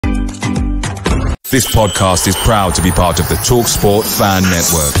This podcast is proud to be part of the TalkSport Fan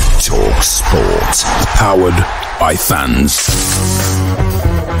Network. TalkSport. Powered by fans.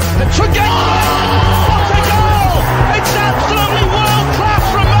 The Tunde! What a goal! It's absolutely world class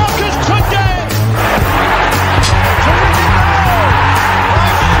from Marcus Tunde!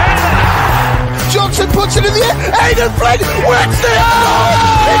 Johnson puts it in the air. Aidan Flynn wins the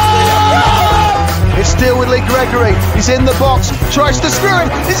It's still with Lee Gregory. He's in the box. Tries to screw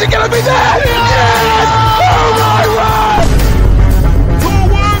it. Is it going to be there? Yes! Oh my word! The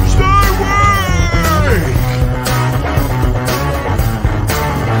Wednesday week!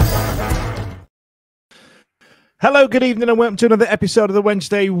 Hello, good evening, and welcome to another episode of the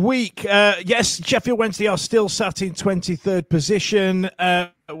Wednesday week. Yes, Sheffield Wednesday are still sat in 23rd position.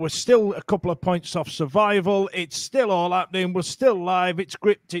 We're still a couple of points off survival. It's still all happening. We're still live. It's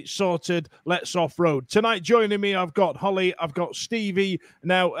gripped. It's sorted. Let's off-road. Tonight, joining me, I've got Hollie. I've got Stevie.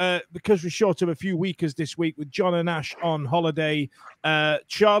 Now, because we're short of a few weekers this week with John and Ash on holiday,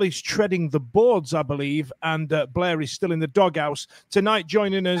 Charlie's treading the boards, I believe, and Blair is still in the doghouse. Tonight,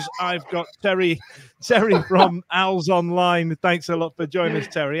 joining us, I've got Terry from Al's Online. Thanks a lot for joining us,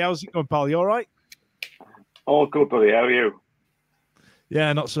 Terry. How's it going, pal? You all right? All good, buddy. How are you?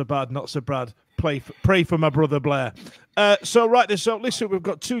 Yeah, not so bad, not so bad. Pray for my brother Blair. So listen, we've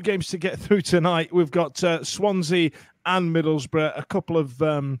got two games to get through tonight. We've got Swansea and Middlesbrough, a couple of,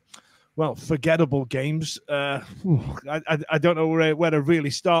 forgettable games. I don't know where to really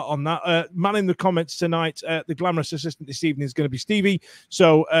start on that. Man in the comments tonight, the glamorous assistant this evening is going to be Stevie.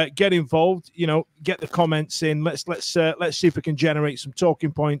 So get involved, get the comments in. Let's see if we can generate some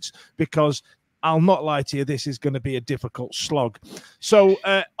talking points, because I'll not lie to you, this is going to be a difficult slog. So,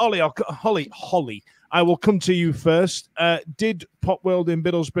 Hollie, I will come to you first. Did Popworld in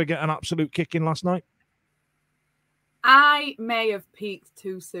Middlesbrough get an absolute kicking last night? I may have peaked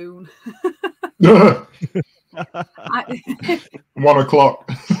too soon. 1 o'clock.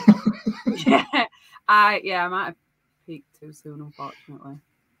 I might have peaked too soon, unfortunately.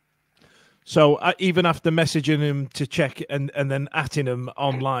 So even after messaging him to check and then atting him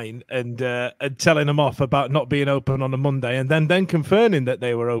online and telling him off about not being open on a Monday, and then confirming that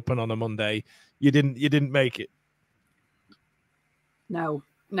they were open on a Monday, you didn't make it. No,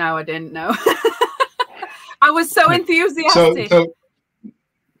 I didn't know. I was so enthusiastic. So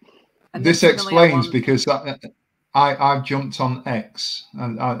this explains, because I've jumped on X,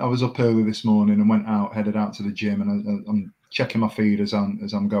 and I was up early this morning and headed out to the gym, and I'm checking my feed as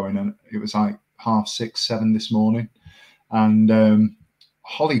I'm going, and it was like 6:30, 7 this morning, and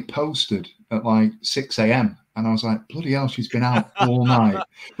Hollie posted at like 6 a.m. and I was like, bloody hell, she's been out all night.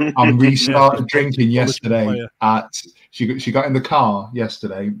 And we started drinking yesterday she got in the car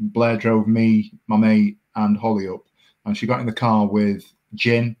yesterday. Blair drove me, my mate, and Hollie up, and she got in the car with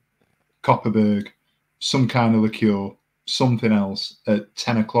gin, Copperberg, some kind of liqueur, something else at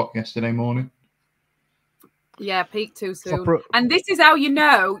 10 o'clock yesterday morning. Yeah, peak too soon. And this is how you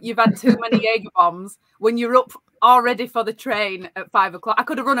know you've had too many Jaeger bombs, when you're up already for the train at 5 o'clock. I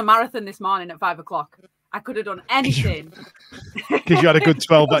could have run a marathon this morning at 5 o'clock. I could have done anything. Because you had a good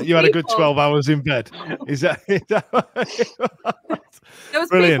 12. You had a good 12 hours in bed. Is that there was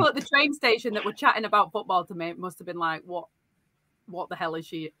Brilliant. People at the train station that were chatting about football to me. It must have been like, what the hell is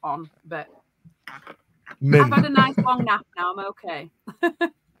she on? But I've had a nice long nap now. I'm okay.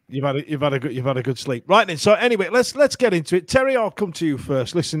 You've had a good sleep, right? Then, so anyway, let's get into it. Terry, I'll come to you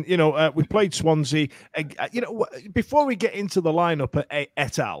first. Listen, we played Swansea. Before we get into the lineup at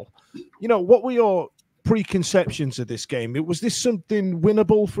et al, what were your preconceptions of this game? Was this something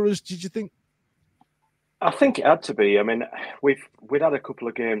winnable for us? Did you think? I think it had to be. I mean, we'd had a couple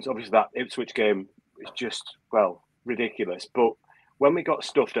of games. Obviously, that Ipswich game is just ridiculous. But when we got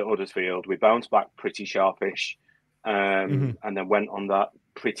stuffed at Huddersfield, we bounced back pretty sharpish, and then went on that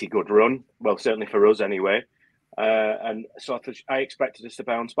pretty good run. Well, certainly for us anyway. And so I expected us to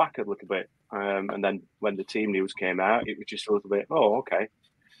bounce back a little bit. And then when the team news came out, it was just a little bit, okay.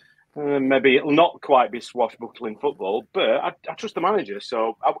 Maybe it'll not quite be swashbuckling football, but I trust the manager.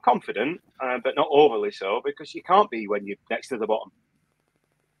 So I was confident, but not overly so, because you can't be when you're next to the bottom.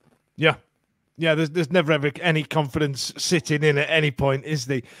 Yeah. Yeah, there's never ever any confidence sitting in at any point, is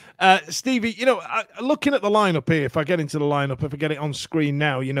there? Stevie, looking at the lineup here, if I get into the lineup, if I get it on screen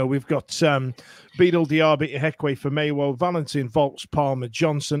now, we've got Beadle, Diaby, Ihekwe for Maywo, Valentin, Volks, Palmer,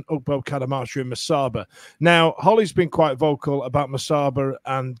 Johnson, Ugbo, Kadamashi, and Masaba. Now, Hollie's been quite vocal about Masaba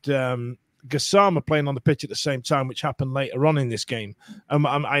and Gassama playing on the pitch at the same time, which happened later on in this game.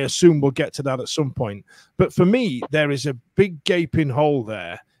 I assume we'll get to that at some point. But for me, there is a big gaping hole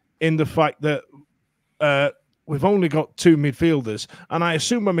there, in the fact that we've only got 2 midfielders, and I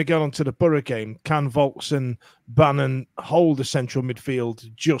assume when we get onto the Borough game, can Volks and Bannon hold the central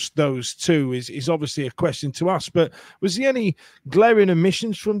midfield? Just those 2 is obviously a question to ask. But was there any glaring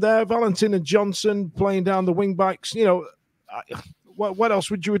omissions from there? Valentin and Johnson playing down the wing backs. What else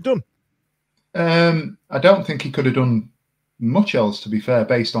would you have done? I don't think he could have done much else, to be fair,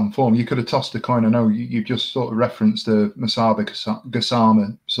 based on form. You could have tossed a coin. I know you just sort of referenced the Masaba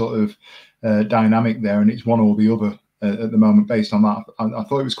Gassama sort of dynamic there, and it's one or the other at the moment based on that. I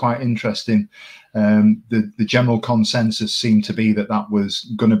thought it was quite interesting. The general consensus seemed to be that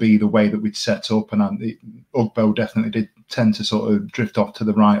was going to be the way that we'd set up, and Ugbo definitely did tend to sort of drift off to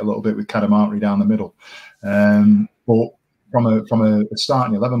the right a little bit with Kadamatri down the middle. But from a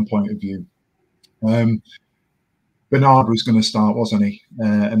starting 11 point of view, Bernard was going to start, wasn't he?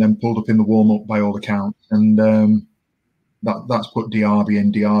 And then pulled up in the warm-up by all accounts. And that's put Diaby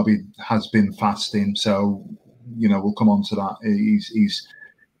in. Diaby has been fasting, so, we'll come on to that.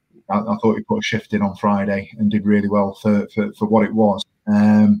 I thought he put a shift in on Friday and did really well for what it was.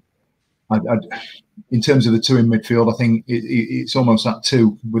 In terms of the 2 in midfield, I think it's almost that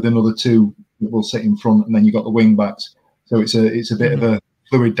 2 with another 2 that will sit in front, and then you've got the wing-backs. So it's a bit of a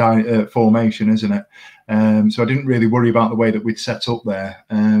fluid formation, isn't it? So I didn't really worry about the way that we'd set up there.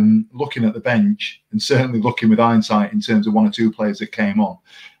 Looking at the bench, and certainly looking with hindsight in terms of 1 or 2 players that came on,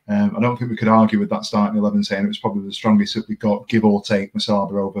 I don't think we could argue with that starting 11 saying it was probably the strongest that we got, give or take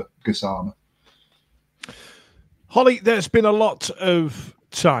Masaba over Gassama. Hollie, there's been a lot of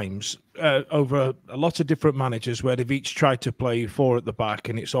times over a lot of different managers where they've each tried to play 4 at the back,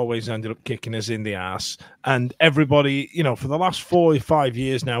 and it's always ended up kicking us in the ass. And everybody, for the last 4 or 5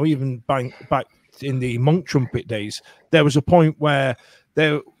 years now, even back in the Monk Trumpet days, there was a point where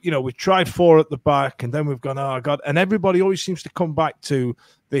we tried 4 at the back, and then we've gone, oh God, and everybody always seems to come back to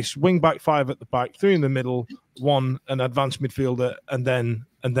this wing back 5 at the back, 3 in the middle, 1 an advanced midfielder, and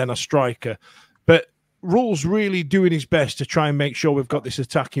then a striker. But Rule's really doing his best to try and make sure we've got this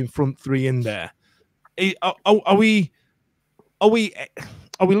attacking front 3 in there. Are we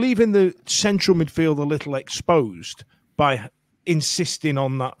leaving the central midfield a little exposed by insisting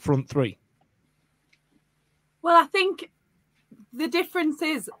on that front 3? Well, I think the difference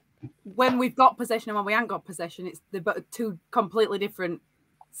is when we've got possession and when we haven't got possession, it's the 2 completely different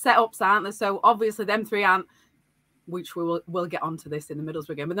setups, aren't there? So obviously them 3 aren't, which we'll get onto this in the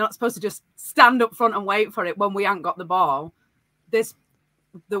Middlesbrough game, but they're not supposed to just stand up front and wait for it when we haven't got the ball.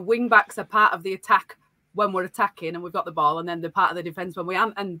 The wing backs are part of the attack when we're attacking and we've got the ball, and then they're part of the defence when we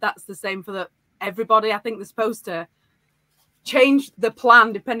aren't. And that's the same for everybody. I think they're supposed to change the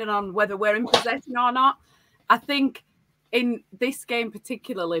plan depending on whether we're in possession or not. I think in this game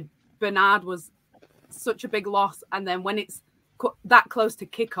particularly, Bernard was such a big loss. And then when it's that close to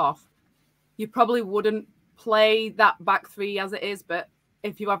kickoff, you probably wouldn't play that back 3 as it is. But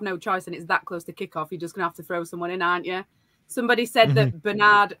if you have no choice and it's that close to kickoff, you're just going to have to throw someone in, aren't you? Somebody said that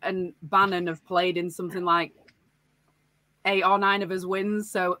Bernard and Bannon have played in something like 8 or 9 of his wins.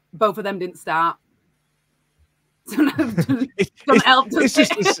 So both of them didn't start.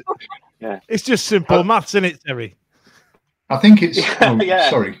 It's just simple maths, isn't it, Terry? I think it's... yeah,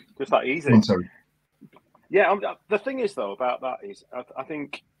 sorry. Just that easy. I'm sorry. Yeah, the thing is, though, about that is I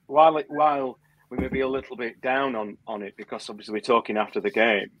think while we may be a little bit down on it because obviously we're talking after the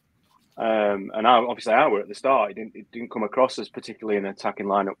game, and I were at the start. It didn't come across as particularly an attacking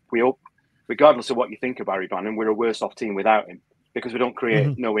lineup. Regardless of what you think of Barry Bannon, we're a worse off team without him because we don't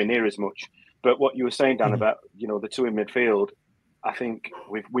create nowhere near as much. But what you were saying, Dan, about the 2 in midfield, I think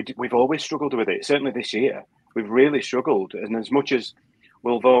we've always struggled with it. Certainly this year, we've really struggled. And as much as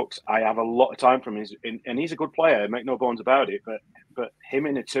Will Vokes, I have a lot of time from him, and he's a good player, make no bones about it. But him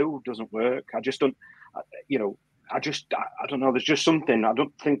in a 2 doesn't work. I just don't, I don't know. There's just something. I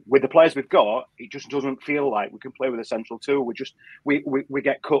don't think with the players we've got, it just doesn't feel like we can play with a central 2. We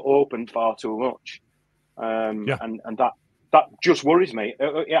get cut open far too much, and that just worries me.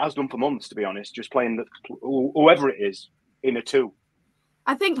 It has done for months, to be honest. Just playing whoever it is in a 2.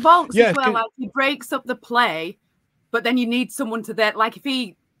 I think Volks as well. Like he breaks up the play, but then you need someone to then, like if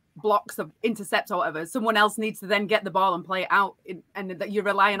he blocks or intercepts or whatever, someone else needs to then get the ball and play it out, and that you're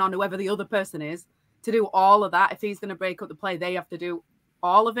relying on whoever the other person is to do all of that. If he's going to break up the play, they have to do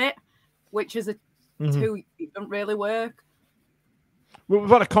all of it, which is a 2. It doesn't really work. Well, we've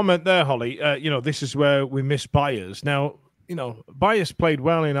had a comment there, Hollie. This is where we miss Byers. Now, Byers played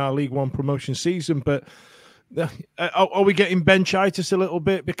well in our League One promotion season, but are we getting benchitis a little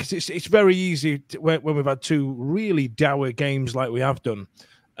bit? Because it's very easy when we've had 2 really dour games like we have done.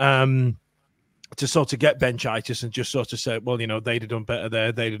 to sort of get benchitis and just sort of say, well, they'd have done better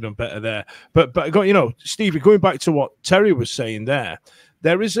there, they'd have done better there. But Stevie, going back to what Terry was saying there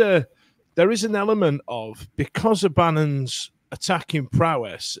is an element of, because of Bannon's attacking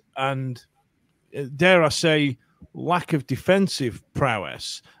prowess and, dare I say, lack of defensive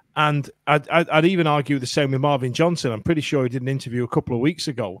prowess. And I'd even argue the same with Marvin Johnson. I'm pretty sure he did an interview a couple of weeks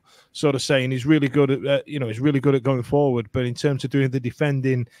ago, sort of saying he's really good at, he's really good at going forward. But in terms of doing the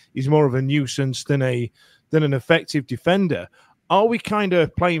defending, he's more of a nuisance than an effective defender. Are we kind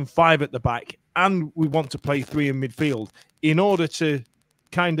of playing 5 at the back and we want to play 3 in midfield in order to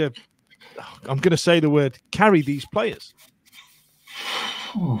kind of, I'm going to say the word, carry these players?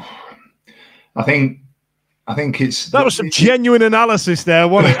 I think it's that was some genuine analysis there,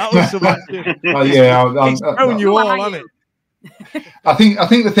 wasn't it? That was some throwing you all on it. I think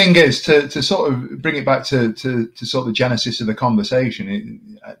the thing is to sort of bring it back to sort of the genesis of the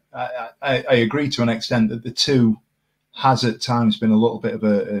conversation. I agree to an extent that the 2 has at times been a little bit of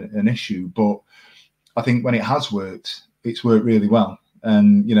an issue, but I think when it has worked, it's worked really well.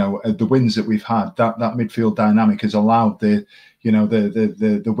 And the wins that we've had, that midfield dynamic has allowed the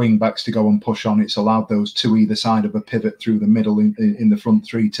wing backs to go and push on. It's allowed those 2 either side of a pivot through the middle in the front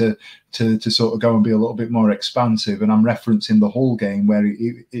 3 to sort of go and be a little bit more expansive. And I'm referencing the whole game where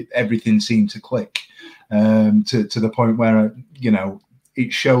everything seemed to click to the point where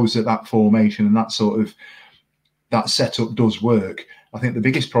it shows that formation and that setup does work. I think the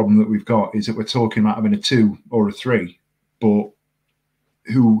biggest problem that we've got is that we're talking about having a 2 or a 3, but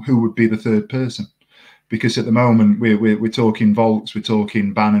who would be the third person? Because at the moment we're talking Volks, we're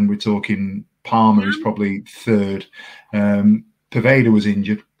talking Bannon, we're talking Palmer is probably third. Poveda was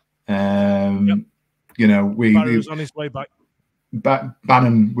injured. Barry was on his way back.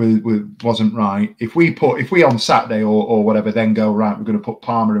 Bannon wasn't right. If we on Saturday or whatever then go right, we're going to put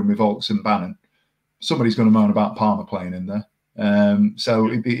Palmer in with Volks and Bannon, somebody's going to moan about Palmer playing in there. So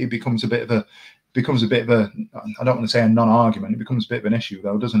it becomes a bit of a. I don't want to say a non-argument. It becomes a bit of an issue,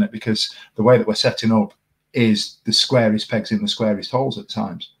 though, doesn't it? Because the way that we're setting up is the squarest pegs in the squarest holes at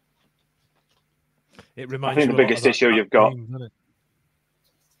times. I think the biggest issue you've got.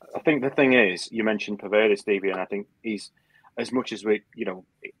 I think the thing is, you mentioned Poveda, Stevie, and I think he's, as much as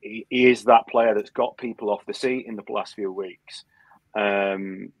he is that player that's got people off the seat in the last few weeks, prior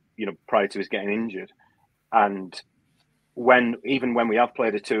to his getting injured, and even when we have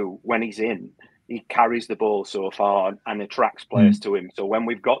played a 2, when he's in, he carries the ball so far and attracts players to him. So when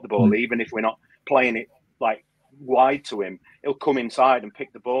we've got the ball, even if we're not playing it like wide to him, he'll come inside and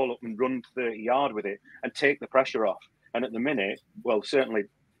pick the ball up and run 30 yards with it and take the pressure off. And at the minute, well, certainly,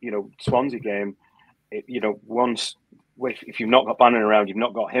 Swansea game, once if you've not got Bannon around, you've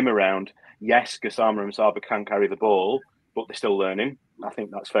not got him around. Yes, Gassama and Saba can carry the ball, but they're still learning. I think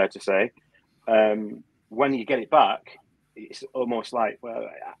that's fair to say. When you get it back, it's almost like, well,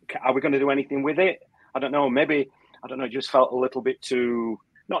 are we going to do anything with it? I don't know. Maybe, I don't know, it just felt a little bit too,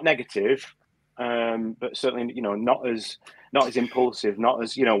 not negative, but certainly, not as impulsive, not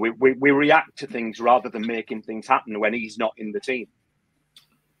as, we react to things rather than making things happen when he's not in the team.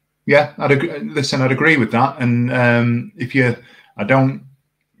 Yeah, I'd agree with that. And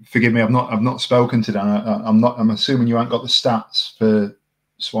forgive me, I've not spoken to Dan. I'm assuming you haven't got the stats for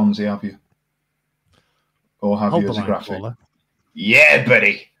Swansea, have you? Or have you as a graphic? Caller. Yeah,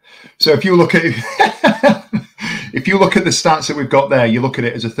 buddy. So if you look at the stats that we've got there, you look at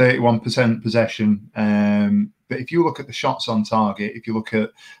it as a 31% possession. But if you look at the shots on target, if you look at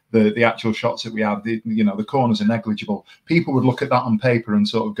the actual shots that we have, the corners are negligible. People would look at that on paper and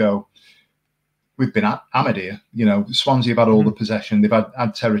sort of go, we've been hammered here. Swansea have had all the possession, they've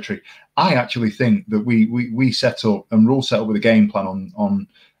had territory. I actually think that we set up and we'll set up with a game plan on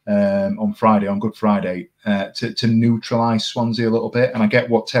Friday, on Good Friday, to neutralise Swansea a little bit. And I get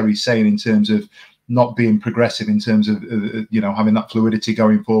what Terry's saying in terms of not being progressive, in terms of having that fluidity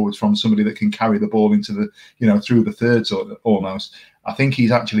going forwards from somebody that can carry the ball into the through the thirds almost. I think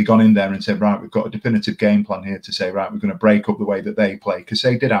he's actually gone in there and said, right, we've got a definitive game plan here to say, right, we're going to break up the way that they play, because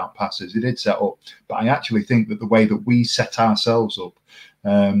they did out passes, they did set up. But I actually think that the way that we set ourselves up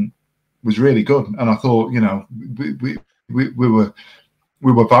was really good. And I thought,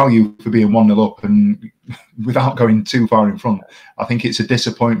 we were valued for being 1-0 up, and without going too far in front, I think it's a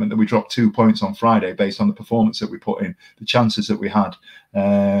disappointment that we dropped 2 points on Friday based on the performance that we put in, the chances that we had,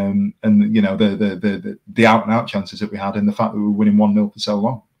 and the out and out chances that we had, and the fact that we were winning 1-0 for so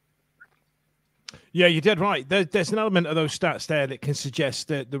long. Yeah, you did right. There's an element of those stats there that can suggest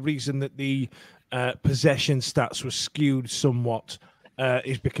that the reason that the possession stats were skewed somewhat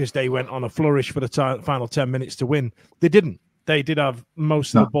is because they went on a flourish for the final 10 minutes to win. They didn't. They did have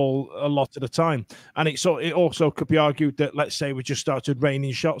most of the ball a lot of the time. And it also could be argued that, let's say, we just started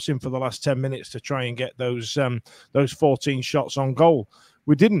raining shots in for the last 10 minutes to try and get those 14 shots on goal.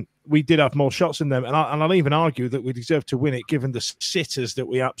 We didn't. We did have more shots than them. And I'll even argue that we deserved to win it, given the sitters that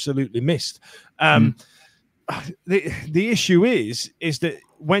we absolutely missed. The issue is that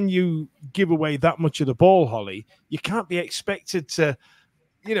when you give away that much of the ball, Hollie, you can't be expected to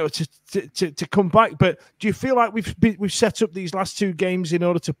come back. But do you feel like we've set up these last two games in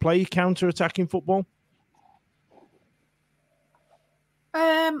order to play counter-attacking football?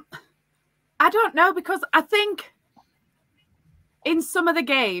 I don't know, because I think in some of the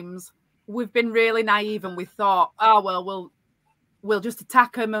games we've been really naive and we thought, oh well, we'll just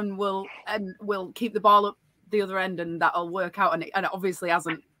attack them and we'll keep the ball up the other end and that'll work out. And it obviously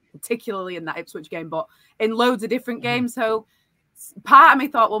hasn't, particularly in that Ipswich game, but in loads of different games. So part of me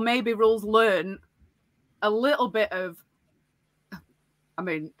thought, well, maybe Rule's learn a little bit of, I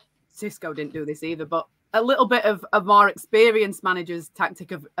mean, Cisco didn't do this either, but a little bit of a more experienced manager's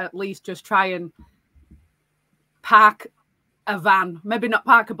tactic of at least just try and park a van, maybe not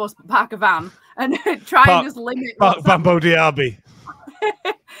park a bus, but park a van and try and just limit. Bambo Diaby.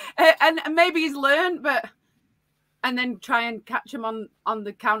 And maybe he's learned, and then try and catch him on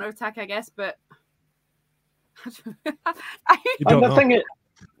the counter attack, I guess. But the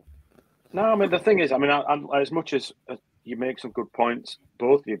thing is, I mean, as much as you make some good points,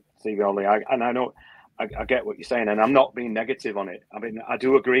 both you, Stevie, Hollie, and I know I get what you're saying, and I'm not being negative on it. I mean, I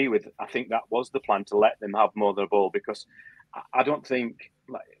do agree with. I think that was the plan, to let them have more of the ball, because I don't think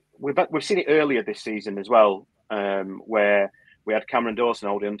we've seen it earlier this season as well, where we had Cameron Dawson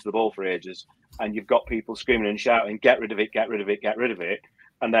holding onto the ball for ages, and you've got people screaming and shouting, "Get rid of it! Get rid of it! Get rid of it!"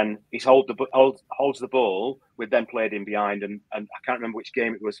 And then he holds the ball. We then played in behind, and I can't remember which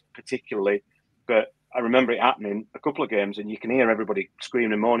game it was particularly, but I remember it happening a couple of games, and you can hear everybody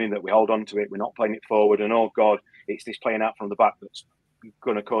screaming and moaning that we hold on to it, we're not playing it forward, and oh God, it's this playing out from the back that's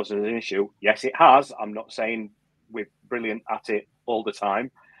going to cause us an issue. Yes, it has. I'm not saying we're brilliant at it all the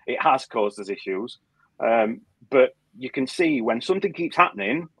time. It has caused us issues. But you can see when something keeps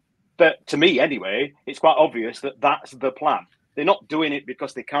happening, that to me anyway, it's quite obvious that that's the plan. They're not doing it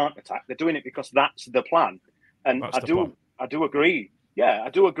because they can't attack. They're doing it because that's the plan. And I do agree. Yeah, I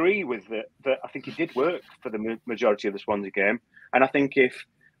do agree with that. I think it did work for the majority of the Swansea game. And I think if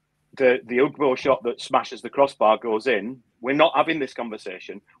the Ugbo shot that smashes the crossbar goes in, we're not having this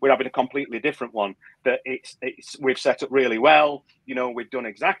conversation. We're having a completely different one. That we've set up really well. You know, we've done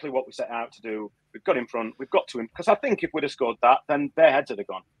exactly what we set out to do. We've got in front. We've got to him. Because I think if we'd have scored that, then their heads would have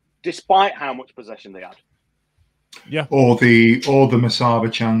gone, despite how much possession they had. Yeah. Or the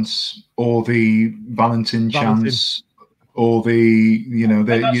Masaba chance, or the Valentin chance. Or myriad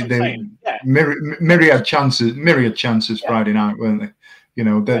chances Friday night, weren't they? You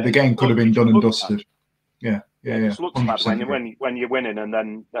know, the game could have been done and dusted. Yeah. It just looks bad when you're winning, and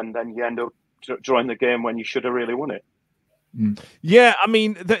then you end up drawing the game when you should have really won it. Yeah, I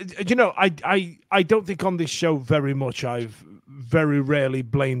mean, I don't think on this show very much I've very rarely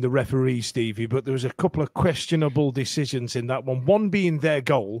blamed the referee, Stevie, but there was a couple of questionable decisions in that one. One being their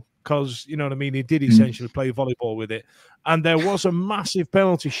goal, because, you know what I mean, he did essentially play volleyball with it. And there was a massive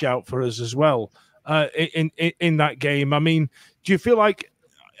penalty shout for us as well in that game. I mean, do you feel like,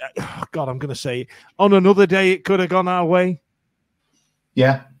 God, I'm going to say, on another day it could have gone our way?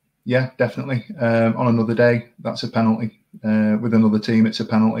 Yeah, definitely. On another day, that's a penalty. With another team, it's a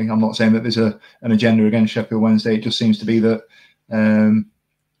penalty. I'm not saying that there's an agenda against Sheffield Wednesday. It just seems to be that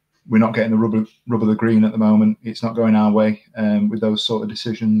we're not getting the rub of the green at the moment. It's not going our way with those sort of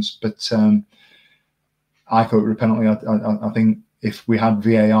decisions. But I thought it was a penalty. I think if we had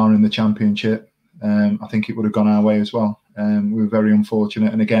VAR in the Championship, I think it would have gone our way as well. We were very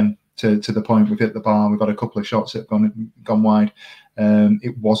unfortunate. And again, to the point, we've hit the bar. We've had a couple of shots that have gone wide.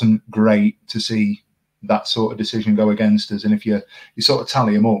 It wasn't great to see that sort of decision go against us. And if you sort of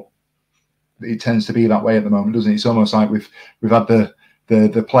tally them up, it tends to be that way at the moment, doesn't it? It's almost like we've had the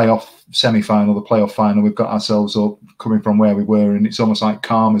playoff semi-final, the playoff final. We've got ourselves up coming from where we were, and it's almost like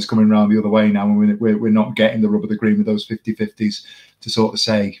karma's coming around the other way now, and we're not getting the rub of the green with those 50-50s to sort of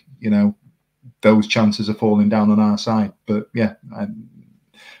say, you know, those chances are falling down on our side. But yeah,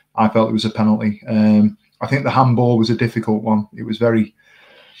 I felt it was a penalty. I think the handball was a difficult one. It was very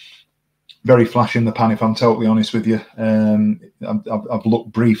flash in the pan, if I'm totally honest with you. I've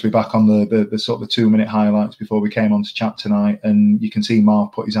looked briefly back on the sort of the 2-minute highlights before we came on to chat tonight, and you can see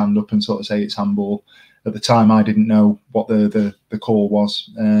Marv put his hand up and sort of say it's handball. At the time, I didn't know what the call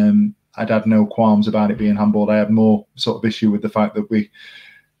was. I'd had no qualms about it being handball. I had more sort of issue with the fact that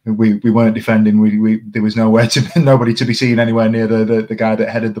we weren't defending. There was nobody to be seen anywhere near the guy that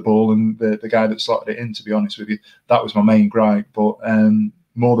headed the ball and the guy that slotted it in. To be honest with you, that was my main gripe. But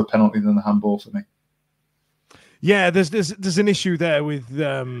more the penalty than the handball for me. Yeah, there's an issue there with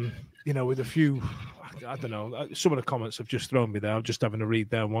with a few. I don't know. Some of the comments have just thrown me there. I'm just having a read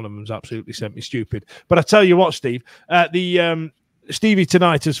there. One of them's absolutely sent me stupid. But I tell you what, Steve, Stevie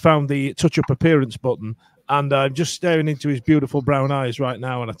tonight has found the touch-up appearance button, and I'm just staring into his beautiful brown eyes right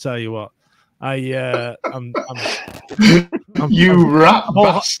now. And I tell you what, I'm rat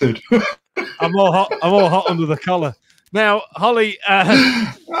bastard. I'm all hot under the collar. Now, Hollie,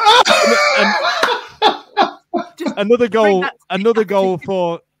 another goal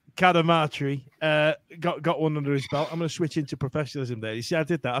for Cadamartri. Got one under his belt. I'm going to switch into professionalism there. You see, I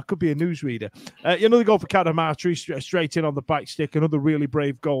did that. I could be a newsreader. Another goal for Cadamartri, straight in on the back stick. Another really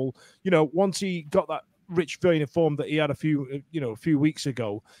brave goal. Once he got that rich vein of form that he had a few weeks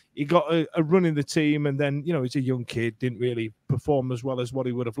ago, he got a run in the team, and then he's a young kid, didn't really perform as well as what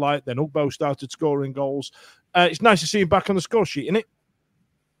he would have liked. Then Ugbo started scoring goals. It's nice to see him back on the score sheet, isn't it?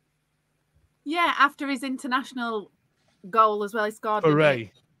 Yeah, after his international goal as well, he scored.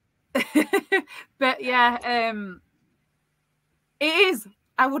 Hooray! But yeah, it is.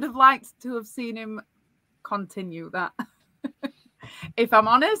 I would have liked to have seen him continue that. If I'm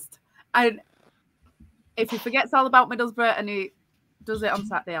honest, if he forgets all about Middlesbrough and he does it on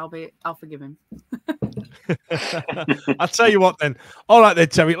Saturday, I'll forgive him. I'll tell you what then. All right then,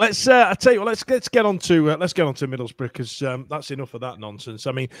 Terry. Let's get on to Middlesbrough, because that's enough of that nonsense.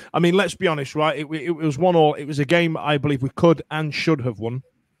 I mean, let's be honest, right? It was 1-1. It was a game I believe we could and should have won.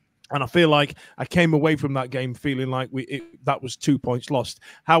 And I feel like I came away from that game feeling like that was 2 points lost.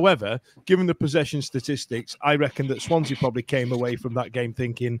 However, given the possession statistics, I reckon that Swansea probably came away from that game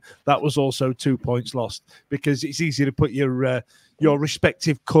thinking that was also 2 points lost, because it's easy to put your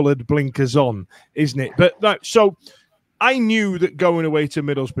respective coloured blinkers on, isn't it? But no, so I knew that going away to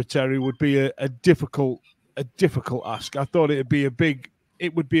Middlesbrough, Terry, would be a difficult ask. I thought it would be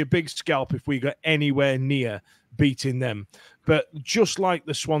a big scalp if we got anywhere near beating them. But just like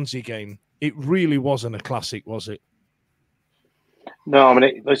the Swansea game, it really wasn't a classic, was it? No, I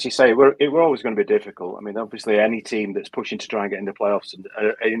mean, as you say, we're always going to be difficult. I mean, obviously, any team that's pushing to try and get into playoffs and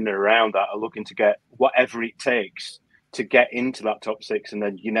in and around that are looking to get whatever it takes to get into that top six, and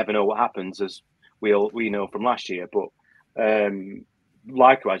then you never know what happens, as we know from last year. But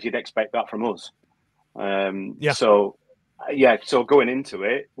likewise, you'd expect that from us. So going into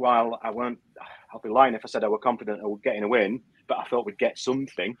it, while I'll be lying if I said I were confident I would getting a win, but I thought we'd get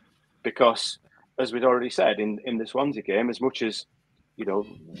something, because, as we'd already said in the Swansea game, as much as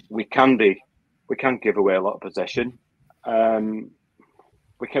we can give away a lot of possession.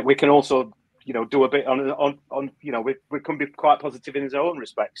 We can also do a bit on we can be quite positive in his own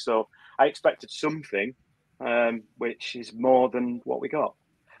respect. So I expected something, which is more than what we got.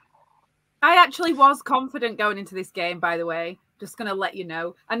 I actually was confident going into this game, by the way. Just going to let you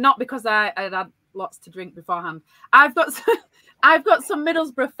know, and not because I had lots to drink beforehand. I've got some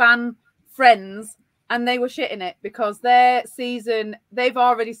Middlesbrough fan friends, and they were shitting it because their season, they've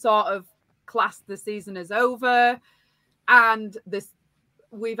already sort of classed the season as over, and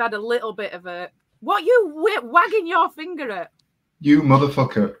we've had a little bit of a what you wagging your finger at. You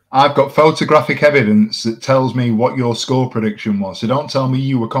motherfucker. I've got photographic evidence that tells me what your score prediction was. So don't tell me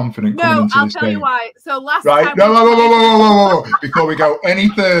you were confident coming into this game. No, I'll tell you why. So last time... Right, whoa. Before we go any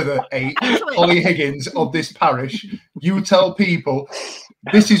further, Hollie Higgins of this parish, you tell people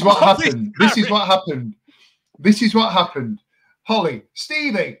this is what happened. This is what happened. This is what happened. Hollie,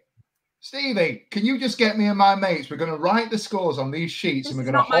 Stevie, can you just get me and my mates? We're going to write the scores on these sheets and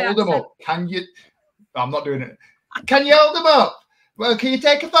we're going to hold them up. Can you... I'm not doing it. Can you hold them up? Well, can you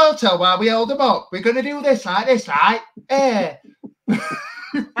take a photo while we hold them up? We're going to do this, right? I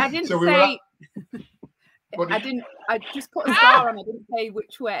didn't say... I just put a star on. I didn't say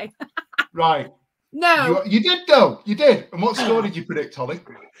which way. Right. No. You did, though. You did. And what score did you predict, Hollie?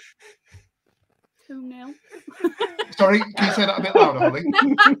 2-0. Sorry, can you say that a bit louder, Hollie?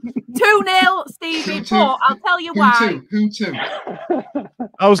 2-0, Stevie. But I'll tell you why. Who two?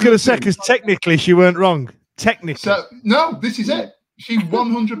 I was going to say, because technically she weren't wrong. Technically. So, no, this is it. She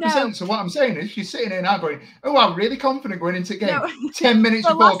 100%. No. So what I'm saying is she's sitting here now going, oh, I'm really confident going into the game. No. 10 minutes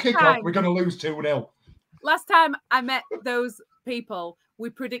before kickoff, we're going to lose 2-0. Last time I met those people, we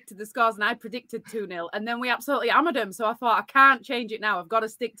predicted the scores and I predicted 2-0. And then we absolutely hammered them. So I thought, I can't change it now. I've got to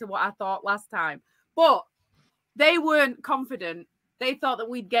stick to what I thought last time. But they weren't confident. They thought that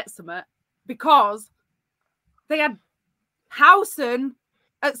we'd get something because they had Howson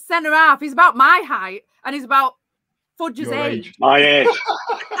at centre half. He's about my height and he's about Fudge's age. My age.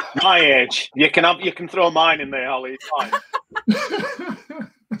 My age. You can throw mine in there, Hollie. It's fine.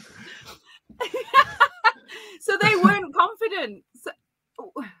 So they weren't confident. So,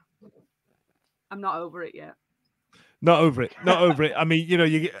 I'm not over it yet. Not over it. Not over it. I mean, you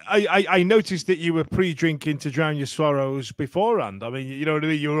know, I noticed that you were pre-drinking to drown your sorrows beforehand. I mean, you know what I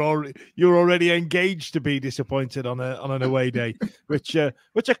mean? You're already engaged to be disappointed on an away day, which I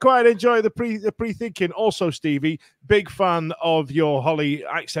quite enjoy the pre-thinking. Also, Stevie, big fan of your Hollie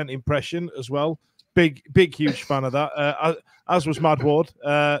accent impression as well. Big, huge fan of that. As was Mad Ward.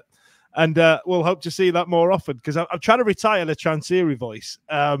 And we'll hope to see that more often because I'm trying to retire the Transeri voice.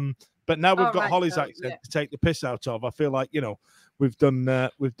 But now we've got Hollie's accent to take the piss out of. I feel like, you know, we've done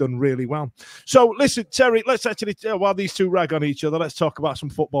really well. So listen, Terry, let's actually, while these two rag on each other, let's talk about some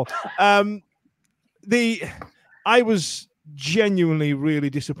football. I was genuinely really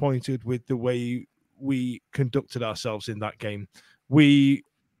disappointed with the way we conducted ourselves in that game. We,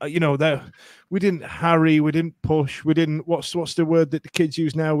 you know, we didn't harry, we didn't push, we didn't. What's the word that the kids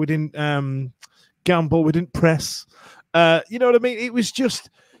use now? We didn't gamble, we didn't press. You know what I mean? It was just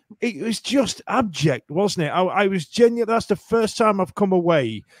abject, wasn't it? I was genuine. That's the first time I've come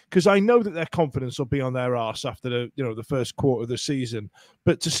away because I know that their confidence will be on their arse after the first quarter of the season.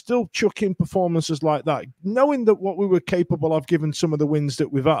 But to still chuck in performances like that, knowing that what we were capable of, given some of the wins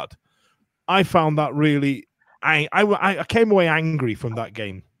that we've had, I found that really. I came away angry from that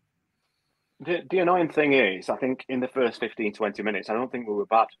game. The annoying thing is, I think in the first 15, 20 minutes, I don't think we were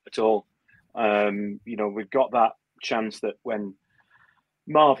bad at all. You know, we've got that chance that when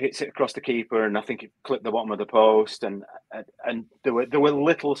Marv hits it across the keeper, and I think it clipped the bottom of the post, and there were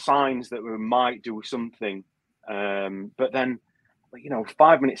little signs that we might do something, but then, you know,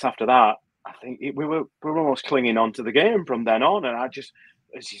 5 minutes after that, I think we were almost clinging on to the game from then on, and I just,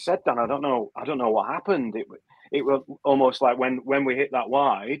 as you said, Dan, I don't know what happened. It was almost like when we hit that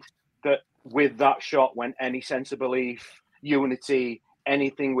wide, that with that shot went any sense of belief, unity,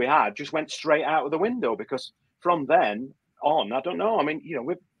 anything we had just went straight out of the window, because from then on, I don't know. I mean, you know,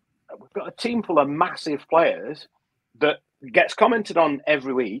 we've got a team full of massive players that gets commented on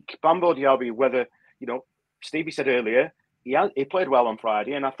every week. Bambo Diaby, whether, you know, Stevie said earlier, he played well on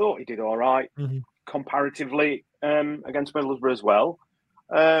Friday, and I thought he did all right comparatively against Middlesbrough as well.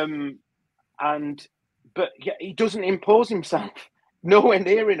 But yeah, he doesn't impose himself nowhere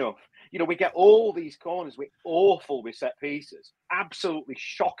near enough. You know, we get all these corners. We're awful with set pieces, absolutely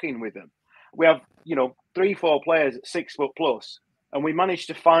shocking with them. We have, you know, 3-4 players at 6 foot plus, and we managed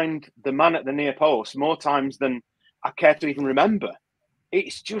to find the man at the near post more times than I care to even remember.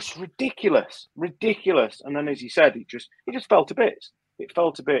 It's just ridiculous. And then, as you said, it just fell to bits. It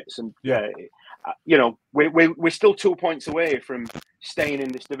fell to bits, and you know, we're still 2 points away from staying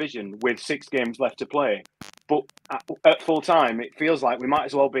in this division with 6 games left to play. But at full time, it feels like we might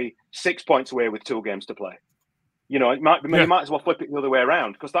as well be 6 points away with 2 games to play. You know, you might as well flip it the other way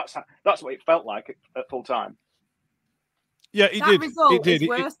around, because that's what it felt like at full time. Yeah, that result is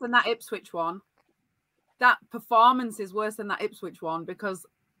worse than that Ipswich one. That performance is worse than that Ipswich one, because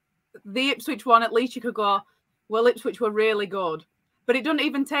the Ipswich one, at least you could go, well, Ipswich were really good, but it doesn't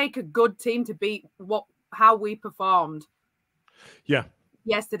even take a good team to beat how we performed. Yeah.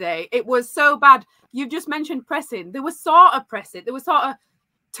 Yesterday, it was so bad. You just mentioned pressing. They were sort of pressing. They were sort of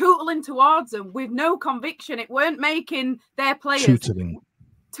tootling towards them with no conviction. It weren't making their players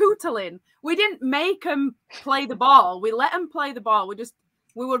tootling. We didn't make them play the ball. We let them play the ball.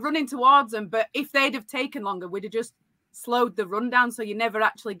 We were running towards them, but if they'd have taken longer, we'd have just slowed the run down, so you never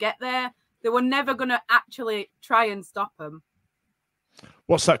actually get there. They were never going to actually try and stop them.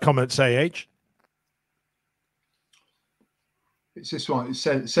 What's that comment say, H? It's this one. It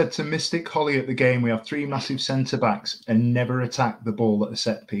said to Mystic Hollie at the game, we have 3 massive centre backs and never attack the ball at a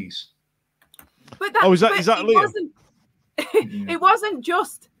set piece. But that, is that Liam? It wasn't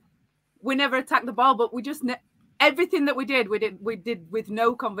just we never attacked the ball, but we just everything that we did with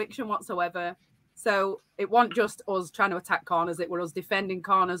no conviction whatsoever. So it wasn't just us trying to attack corners; it was us defending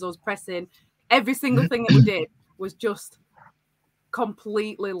corners, us pressing. Every single thing that we did was just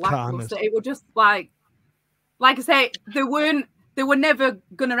completely lackluster. It was just like I say, they were never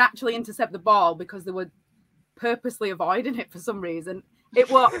going to actually intercept the ball because they were purposely avoiding it for some reason. It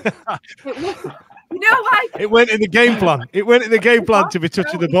was, you know, like it went in the game plan. It went in the game plan to be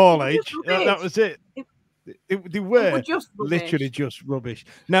touching the ball, H. That was it. They were literally just rubbish.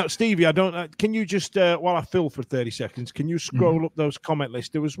 Now, Stevie, I don't. Can you just while I fill for 30 seconds, can you scroll up those comment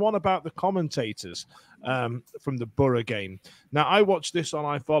lists? There was one about the commentators from the Borough game. Now, I watched this on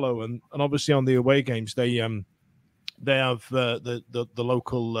iFollow, and obviously on the away games, they have the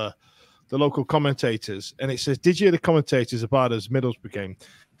local commentators, and it says, "Did you hear the commentators about us Middlesbrough game?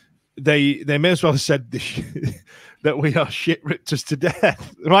 they may as well have said that we are shit ripped us to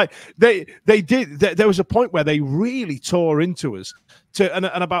death, right? They did. There was a point where they really tore into us. And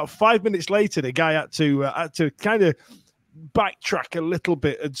about 5 minutes later, the guy had to kind of backtrack a little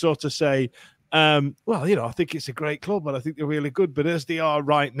bit and sort of say, well, you know, I think it's a great club and I think they're really good, but as they are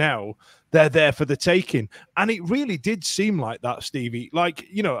right now, they're there for the taking. And it really did seem like that, Stevie. Like,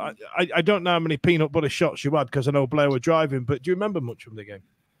 you know, I don't know how many peanut butter shots you had because I know Blair were driving, but do you remember much from the game?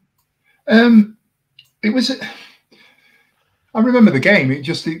 It was. I remember the game. It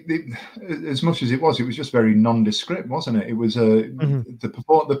just as much as it was just very nondescript, wasn't it? It was the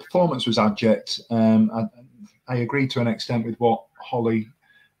performance was abject. I agree to an extent with what Hollie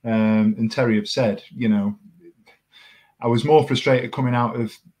and Terry have said. You know, I was more frustrated coming out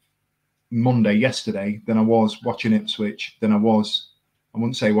of Monday yesterday than I was watching Ipswich. Than I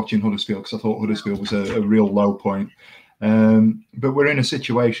wouldn't say watching Huddersfield, because I thought Huddersfield was a real low point. But we're in a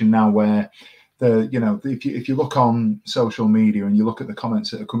situation now where if you look on social media and you look at the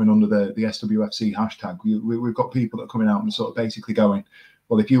comments that are coming under the SWFC hashtag, we've got people that are coming out and sort of basically going,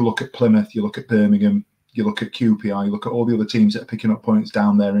 well, if you look at Plymouth, you look at Birmingham, you look at QPR, you look at all the other teams that are picking up points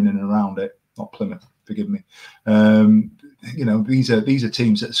down there in and around it. Not Plymouth, forgive me. You know, these are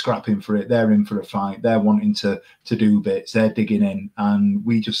teams that are scrapping for it. They're in for a fight. They're wanting to do bits. They're digging in, and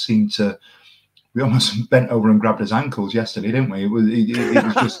we just seem to. We almost bent over and grabbed his ankles yesterday, didn't we? It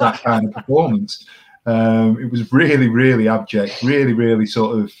was just that kind of performance. It was really, really abject, really, really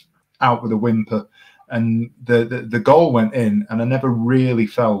sort of out with a whimper. And the goal went in, and I never really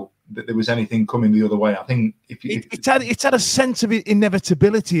felt that there was anything coming the other way. I think it's had a sense of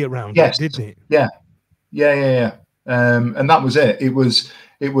inevitability around it, didn't it? Yeah. And that was it. It was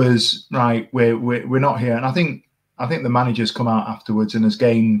right. We're not here. And I think the manager's come out afterwards and has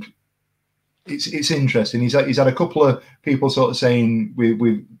gained. It's interesting. He's had a couple of people sort of saying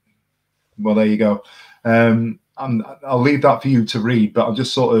well, there you go. I'll leave that for you to read, but I'll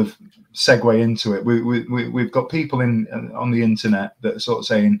just sort of segue into it. We've got people on the internet that are sort of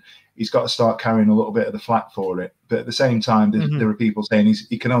saying he's got to start carrying a little bit of the flak for it. But at the same time, there are people saying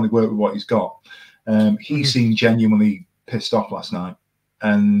he can only work with what he's got. He seemed genuinely pissed off last night,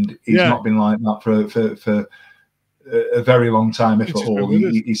 and he's not been like that for a very long time, if at all.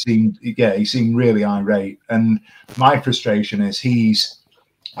 He seemed really irate, and my frustration is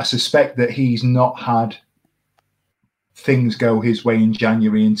I suspect that he's not had things go his way in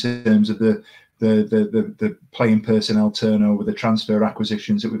January in terms of the playing personnel turnover, the transfer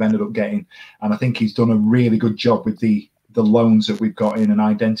acquisitions that we've ended up getting, and I think he's done a really good job with the loans that we've got in and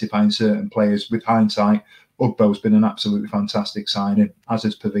identifying certain players. With hindsight, Ugbo's been an absolutely fantastic signing, as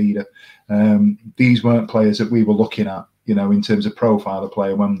is Pavida. These weren't players that we were looking at, you know, in terms of profile of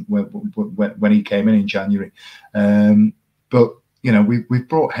player when he came in January. But you know, we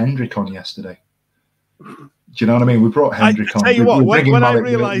brought Hendrick on yesterday. Do you know what I mean? We brought Hendrick on. Tell you what, when I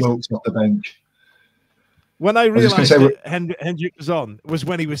realised off the bench. When I realised that Hendrick was on was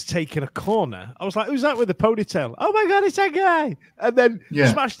when he was taking a corner. I was like, who's that with the ponytail? Oh my God, it's that guy. And then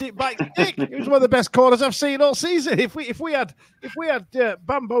smashed it back. It was one of the best corners I've seen all season. If we had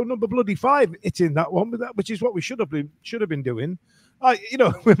Bambo number bloody 5 hitting that one, which is what we should have been doing, you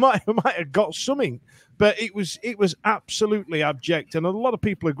know, we might have got something. But it was absolutely abject. And a lot of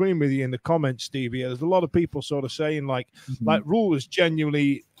people agreeing with you in the comments, Stevie. There's a lot of people sort of saying like Rule was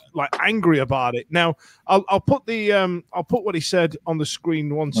genuinely like angry about it. Now I'll put what he said on the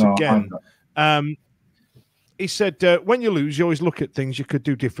screen once again. He said, when you lose, you always look at things you could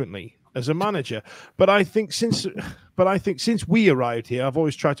do differently as a manager. But I think since we arrived here, I've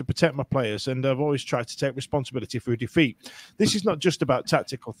always tried to protect my players, and I've always tried to take responsibility for a defeat. This is not just about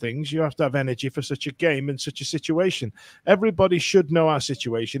tactical things. You have to have energy for such a game and such a situation. Everybody should know our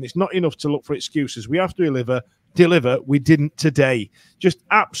situation. It's not enough to look for excuses. We have to deliver. We didn't today. Just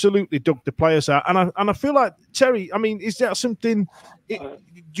absolutely dug the players out. And I feel like, Terry, I mean, is that something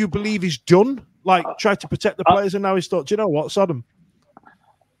you believe he's done? Like, tried to protect the players, and now he's thought, do you know what, Sodom?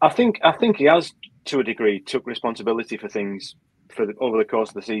 I think he has, to a degree, took responsibility for things over the course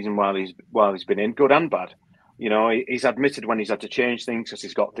of the season while he's been in, good and bad. You know, he's admitted when he's had to change things because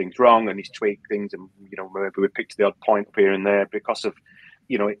he's got things wrong, and he's tweaked things, and you know, maybe we picked the odd point up here and there because of,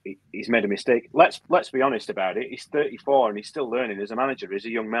 you know, he's made a mistake. Let's be honest about it. He's 34 and he's still learning as a manager. He's a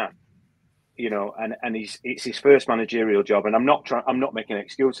young man, you know, and it's his first managerial job. And I'm not making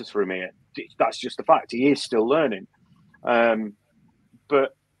excuses for him here. That's just the fact. He is still learning.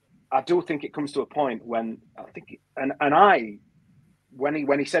 But I do think it comes to a point when I think,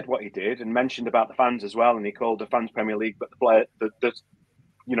 when he said what he did and mentioned about the fans as well, and he called the fans Premier League, but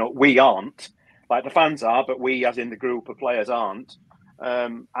you know, we aren't, like the fans are, but we as in the group of players aren't. I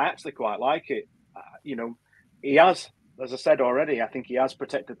actually quite like it. He has, as I said already, I think he has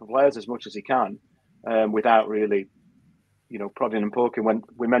protected the players as much as he can without really, prodding and poking. When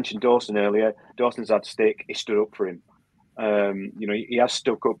we mentioned Dawson earlier, Dawson's had stick. He stood up for him. He has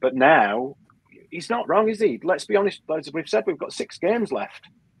stuck up. But now, he's not wrong, is he? Let's be honest. As we've said, we've got 6 games left.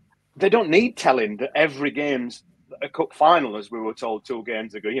 They don't need telling that every game's a cup final, as we were told 2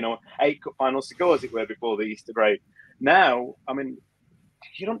 games ago. 8 cup finals to go, as it were, before the Easter break. Now, I mean,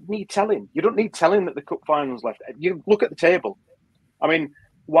 you don't need telling. You don't need telling that the cup finals left. You look at the table. I mean,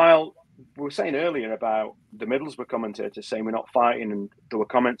 while we were saying earlier about the Middlesbrough commentators saying we're not fighting, and there were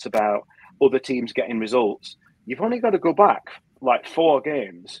comments about other teams getting results, you've only got to go back like 4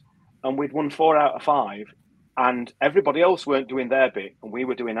 games, and we'd won 4 out of 5. And everybody else weren't doing their bit, and we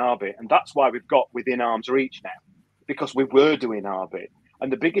were doing our bit. And that's why we've got within arm's reach now, because we were doing our bit.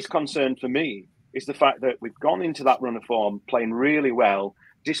 And the biggest concern for me is the fact that we've gone into that run of form, playing really well,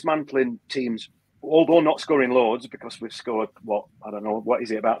 dismantling teams, although not scoring loads, because we've scored,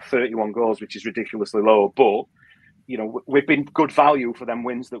 about 31 goals, which is ridiculously low. But, we've been good value for them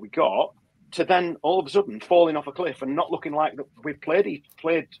wins that we got, to then all of a sudden falling off a cliff and not looking like that we've played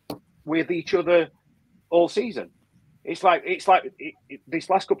with each other all season. It's like this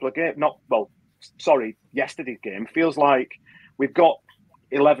last couple of games, yesterday's game feels like we've got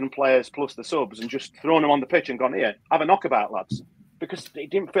 11 players plus the subs and just thrown them on the pitch and gone, here, have a knockabout, lads, because it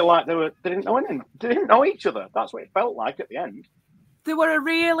didn't feel like they didn't know anything, they didn't know each other. That's what it felt like at the end. There were a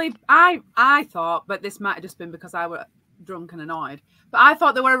really, I thought, but this might have just been because I were drunk and annoyed, but I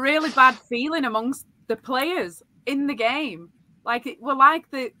thought there were a really bad feeling amongst the players in the game. Like, it were like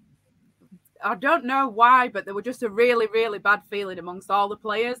I don't know why, but there were just a really, really bad feeling amongst all the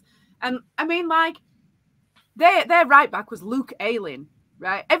players. And I mean, like, their right back was Luke Ayling,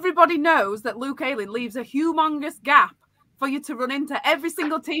 right? Everybody knows that Luke Ayling leaves a humongous gap for you to run into. Every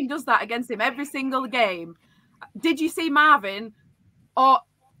single team does that against him every single game. Did you see Marvin or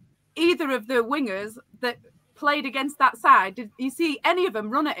either of the wingers that played against that side? Did you see any of them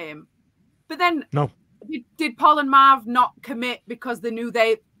run at him? But then, no. Did Paul and Marv not commit because they knew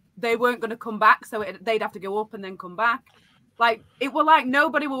they weren't going to come back, so they'd have to go up and then come back? Like, it were like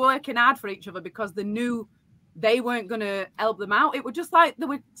nobody were working hard for each other because they knew they weren't going to help them out. It was just like they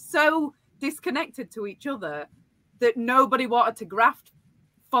were so disconnected to each other that nobody wanted to graft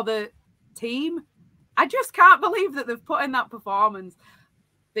for the team. I just can't believe that they've put in that performance.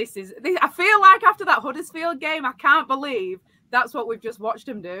 I feel like after that Huddersfield game, I can't believe that's what we've just watched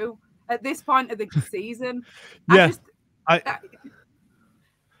them do at this point of the season. Yeah,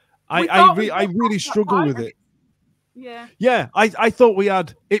 I really struggle with it. Yeah. I thought we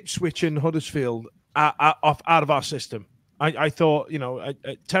had Ipswich and Huddersfield out of our system. I thought,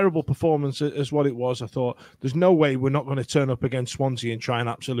 a terrible performance is what it was. I thought there's no way we're not going to turn up against Swansea and try and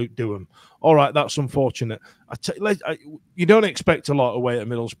absolute do them. All right, that's unfortunate. You don't expect a lot away at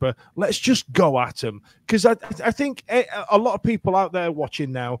Middlesbrough. Let's just go at them, because I think a lot of people out there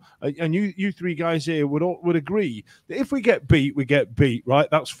watching now, and you 3 guys here would agree that if we get beat, we get beat. Right,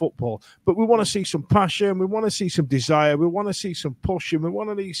 that's football. But we want to see some passion. We want to see some desire. We want to see some pushing. We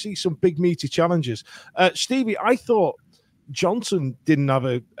want to see some big meaty challenges. Stevie, I thought Johnson didn't have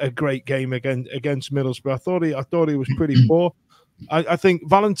a great game against Middlesbrough. I thought he was pretty poor. I think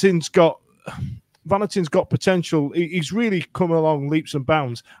Valentin's got potential. He's really come along leaps and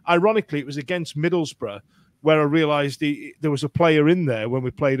bounds. Ironically, it was against Middlesbrough where I realised there was a player in there when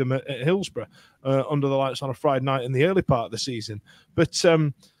we played him at Hillsborough under the lights on a Friday night in the early part of the season. But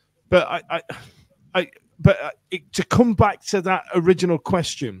to come back to that original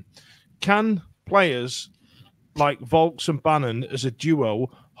question, can players like Volks and Bannon as a duo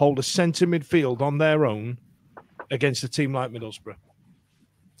hold a centre midfield on their own against a team like Middlesbrough?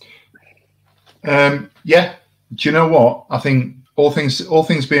 Yeah. Do you know what? I think all things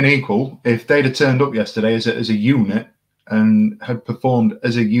being equal, if they'd have turned up yesterday as a unit and had performed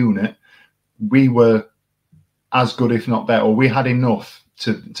as a unit, we were as good, if not better, or we had enough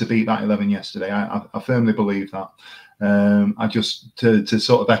to beat that 11 yesterday. I firmly believe that. I just to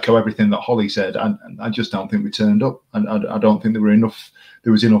sort of echo everything that Hollie said. I just don't think we turned up. I don't think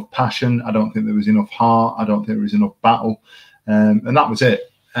there was enough passion. I don't think there was enough heart. I don't think there was enough battle, and that was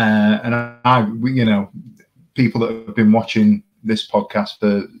it. People that have been watching this podcast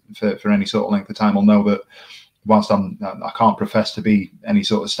for any sort of length of time will know that whilst I can't profess to be any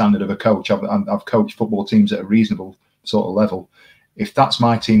sort of standard of a coach, I've coached football teams at a reasonable sort of level. If that's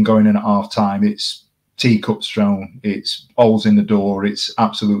my team going in at half time, it's teacups thrown, it's holes in the door, it's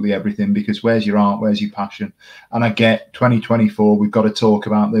absolutely everything, because where's your art, where's your passion? And I get 2024, we've got to talk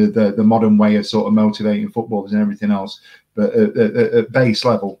about the modern way of sort of motivating footballers and everything else, But at base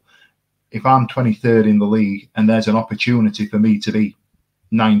level, if I'm 23rd in the league and there's an opportunity for me to be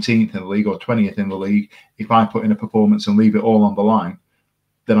 19th in the league or 20th in the league, if I put in a performance and leave it all on the line,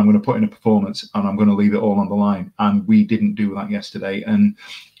 then I'm going to put in a performance and I'm going to leave it all on the line. And we didn't do that yesterday. And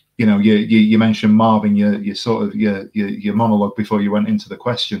you know, you mentioned Marvin, your sort of your monologue before you went into the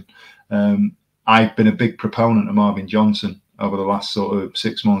question. I've been a big proponent of Marvin Johnson over the last sort of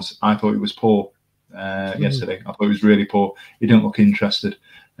 6 months. I thought he was poor yesterday. I thought he was really poor. He didn't look interested.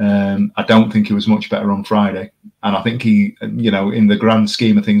 I don't think he was much better on Friday. And I think he, you know, in the grand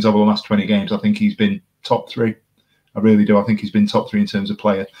scheme of things over the last 20 games, I think he's been top 3. I really do. I think he's been top 3 in terms of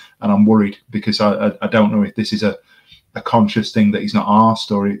player. And I'm worried because I don't know if this is a conscious thing that he's not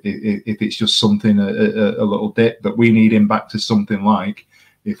asked or if it's just something, a little dip. But we need him back to something like,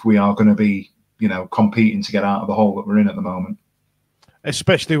 if we are going to be, you know, competing to get out of the hole that we're in at the moment.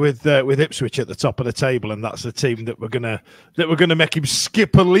 Especially with Ipswich at the top of the table, and that's the team that we're gonna make him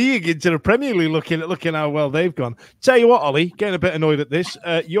skip a league into the Premier League. Looking how well they've gone. Tell you what, Ollie, getting a bit annoyed at this.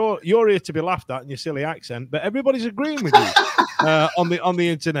 You're here to be laughed at in your silly accent, but everybody's agreeing with you on the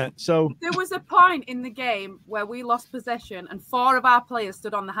internet. So there was a point in the game where we lost possession, and 4 of our players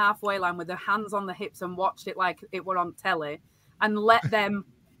stood on the halfway line with their hands on the hips and watched it like it were on telly, and let them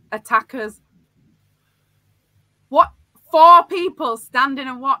attack us. What? 4 people standing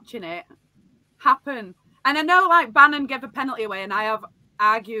and watching it happen. And I know, like, Bannon gave a penalty away, and I have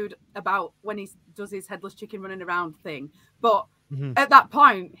argued about when he does his headless chicken running around thing. But at that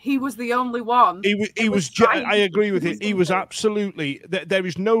point, he was the only one. He was I agree with it. He was absolutely. There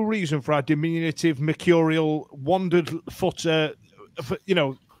is no reason for our diminutive, mercurial, wandered footer, you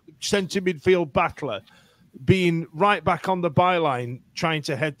know, centre midfield battler being right back on the byline, trying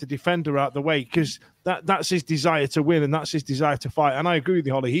to head the defender out the way, because that's his desire to win and that's his desire to fight. And I agree with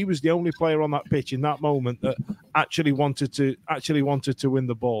you, Holly. He was the only player on that pitch in that moment that actually wanted to win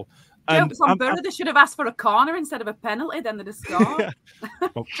the ball. Jokes on Burner. They should have asked for a corner instead of a penalty. Then they'd have scored.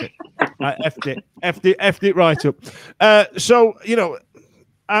 Effed it right up. So, you know,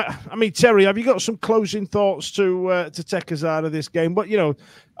 I mean, Terry, have you got some closing thoughts to take us out of this game? But, you know,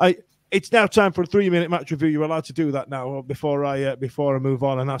 it's now time for a 3-minute match review. You're allowed to do that now before I move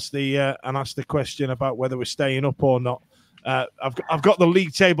on and ask the question about whether we're staying up or not. I've got the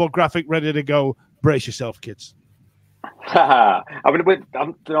league table graphic ready to go. Brace yourself, kids. I mean,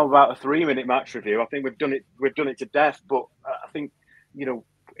 I'm about a 3-minute match review. I think we've done it to death. But I think, you know,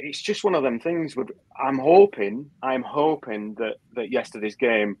 it's just one of them things. I'm hoping that yesterday's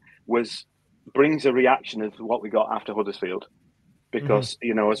game brings a reaction as to what we got after Huddersfield. Because,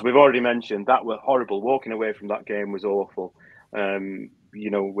 you know, as we've already mentioned, that was horrible. Walking away from that game was awful. You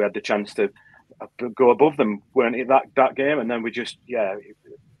know, we had the chance to go above them, weren't it, that game? And then we just,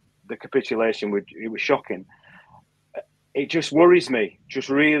 the capitulation, it was shocking. It just worries me, just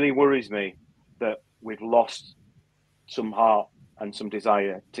really worries me that we've lost some heart and some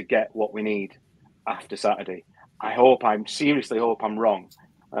desire to get what we need after Saturday. I seriously hope I'm wrong.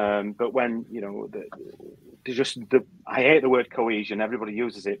 But when, you know, I hate the word cohesion. Everybody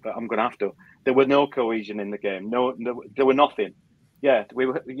uses it, but I'm going to have to. There was no cohesion in the game. No, there were nothing. Yeah, we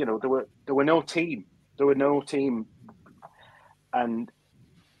were. You know, there were no team. There were no team. And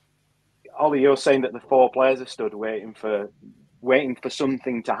Ollie, you're saying that the 4 players have stood waiting for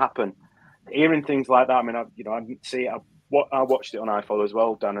something to happen. Hearing things like that. I mean, I didn't see it. I watched it on iFollow as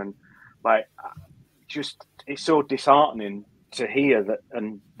well, Dan, and like, just it's so disheartening to hear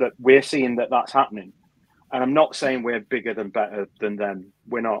that we're seeing that's happening. And I'm not saying we're bigger than better than them.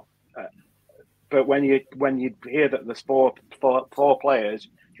 We're not. But when you hear that there's four players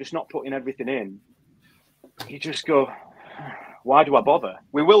just not putting everything in, you just go, why do I bother?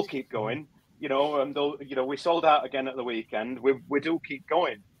 We will keep going, you know. And we sold out again at the weekend. We do keep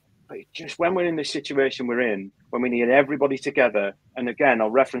going. But just when we're in this situation we're in, when we need everybody together, and again, I'll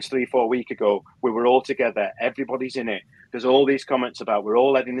reference 3-4 weeks ago, we were all together, everybody's in it. There's all these comments about we're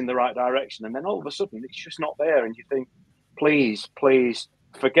all heading in the right direction, and then all of a sudden it's just not there, and you think, please,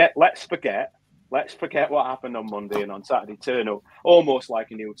 forget. Let's forget what happened on Monday and on Saturday. Turn up almost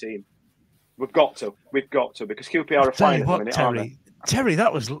like a new team. We've got to because QPR are fine at the minute, aren't they? Terry,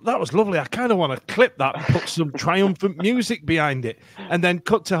 that was lovely. I kind of want to clip that and put some triumphant music behind it, and then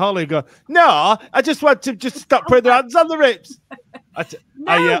cut to Holly and go, "No, I just want to stop putting their hands on the ribs."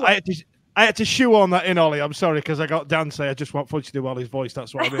 I had to shoehorn that in, Ollie. I'm sorry, because I got Dan say I just want Fudge to do Ollie's voice.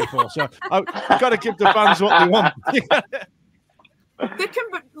 That's what I'm here for. So I've got to give the fans what they want.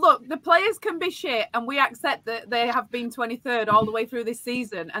 Look, the players can be shit, and we accept that they have been 23rd all the way through this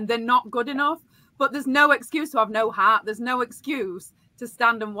season, and they're not good enough. But there's no excuse to have no heart. There's no excuse to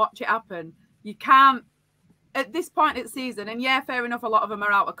stand and watch it happen. You can't at this point in the season, and yeah, fair enough, a lot of them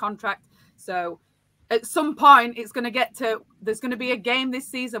are out of contract. So at some point, there's going to be a game this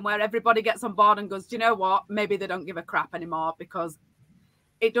season where everybody gets on board and goes, do you know what? Maybe they don't give a crap anymore because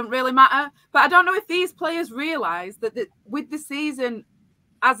it don't really matter. But I don't know if these players realise that with the season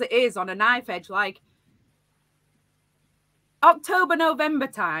as it is on a knife edge, like October, November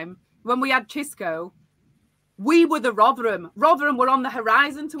time, when we had Chisco, we were the Rotherham. Rotherham were on the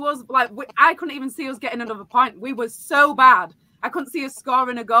horizon to us. Like I couldn't even see us getting another point. We were so bad. I couldn't see us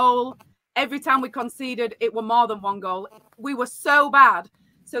scoring a goal. Every time we conceded, it were more than one goal. We were so bad.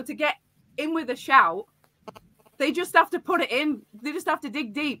 So to get in with a shout, they just have to put it in. They just have to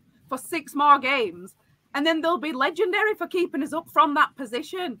dig deep for 6 more games. And then they'll be legendary for keeping us up from that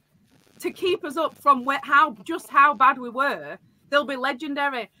position. To keep us up from how bad we were, they'll be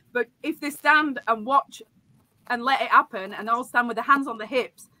legendary. But if they stand and watch and let it happen and all stand with their hands on the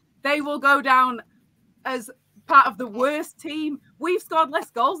hips, they will go down as part of the worst team. We've scored less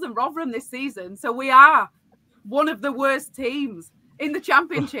goals than Rotherham this season, so we are one of the worst teams in the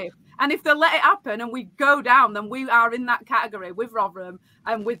Championship. And if they let it happen and we go down, then we are in that category with Rotherham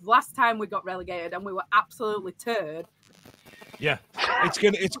and with last time we got relegated and we were absolutely turd. Yeah,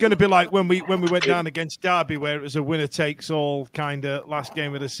 it's gonna be like when we went down against Derby, where it was a winner takes all kind of last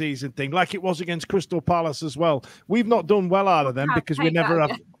game of the season thing, like it was against Crystal Palace as well. We've not done well out of them because we never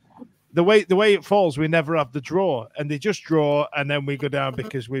have the way it falls. We never have the draw, and they just draw, and then we go down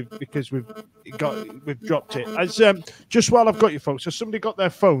because we've dropped it. As just while I've got you folks, has somebody got their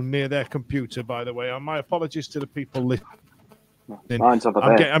phone near their computer? By the way, my apologies to the people listening. Mine's over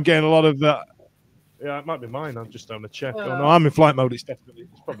there. I'm getting a lot of. Yeah, it might be mine. I'm just having a check. Oh, no, I'm in flight mode. It's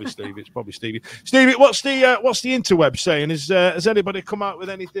probably Stevie. It's probably Stevie. Stevie, what's the interweb saying? Has anybody come out with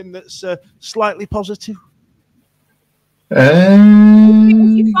anything that's slightly positive?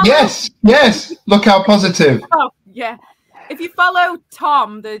 Yes. Look how positive. Oh yeah. If you follow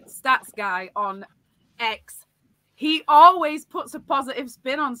Tom, the stats guy on X, he always puts a positive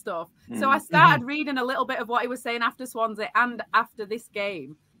spin on stuff. So I started reading a little bit of what he was saying after Swansea and after this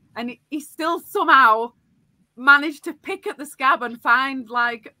game. And he still somehow managed to pick at the scab and find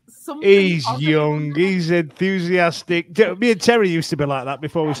like something. He's young, he's enthusiastic. Me and Terry used to be like that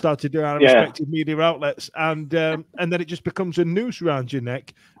before we started doing our respective media outlets, and then it just becomes a noose around your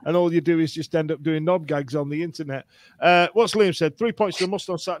neck, and all you do is just end up doing knob gags on the internet. What's Liam said? 3 points to a must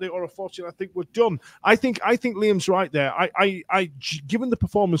on Saturday, or a fortune. I think we're done. I think Liam's right there. I given the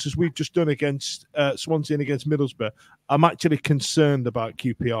performances we've just done against Swansea and against Middlesbrough, I'm actually concerned about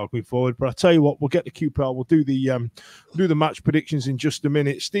QPR going forward. But I tell you what, we'll get to QPR. We'll do the match predictions in just a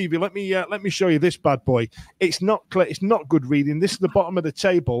minute. Stevie, let me show you this bad boy. It's not good reading. This is the bottom of the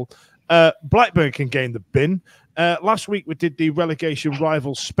table. Blackburn can gain the bin. Last week we did the relegation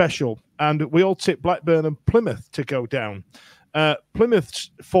rivals special, and we all tipped Blackburn and Plymouth to go down.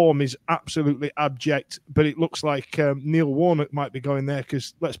 Plymouth's form is absolutely abject, but it looks like Neil Warnock might be going there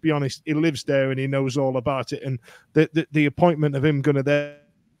because, let's be honest, he lives there and he knows all about it. And the appointment of him going to there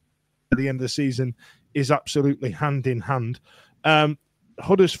at the end of the season is absolutely hand in hand.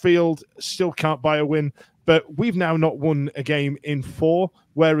 Huddersfield still can't buy a win, but we've now not won a game in 4,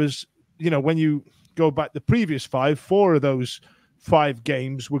 whereas, when you go back the previous 4 of those 5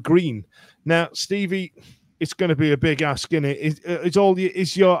 games were green. Now, Stevie, it's going to be a big ask, isn't it?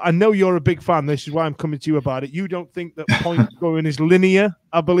 I know you're a big fan. This is why I'm coming to you about it. You don't think that point scoring is linear,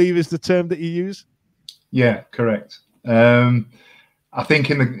 I believe is the term that you use? Yeah, correct. I think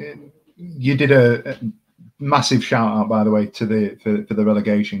you did a massive shout out, by the way, to for the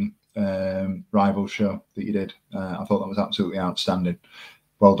relegation rival show that you did. I thought that was absolutely outstanding.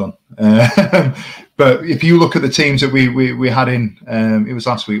 Well done. But if you look at the teams that we had in, it was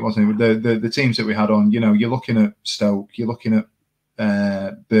last week, wasn't it? The teams that we had on, you're looking at Stoke, you're looking at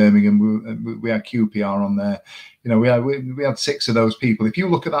Birmingham. We had QPR on there. We had 6 of those people. If you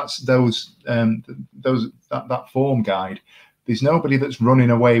look at that form guide, there's nobody that's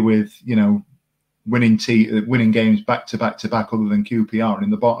running away with winning games back to back other than QPR. And in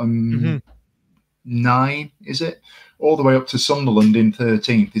the bottom 9, is it? All the way up to Sunderland in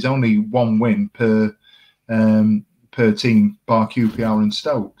 13th. There's only 1 win per team, bar QPR and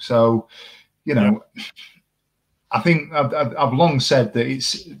Stoke. So, I think I've long said that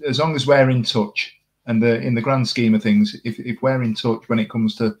it's as long as we're in touch, and in the grand scheme of things, if we're in touch when it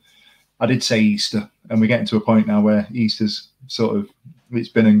comes to, I did say Easter, and we're getting to a point now where Easter's sort of, it's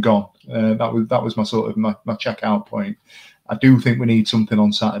been and gone. That was my sort of my checkout point. I do think we need something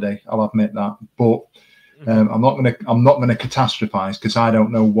on Saturday. I'll admit that, but. I'm not going to catastrophize because I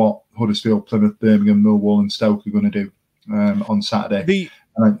don't know what Huddersfield, Plymouth, Birmingham, Millwall, and Stoke are going to do on Saturday.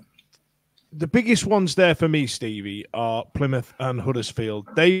 the biggest ones there for me, Stevie, are Plymouth and Huddersfield.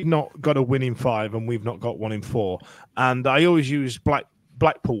 They've not got a win in 5, and we've not got one in 4. And I always use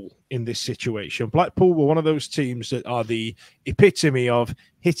Blackpool in this situation. Blackpool were one of those teams that are the epitome of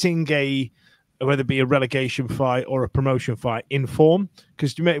hitting whether it be a relegation fight or a promotion fight in form.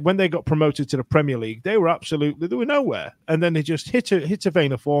 Because when they got promoted to the Premier League, they were nowhere. And then they just hit a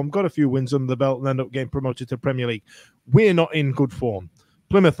vein of form, got a few wins under the belt, and ended up getting promoted to the Premier League. We're not in good form.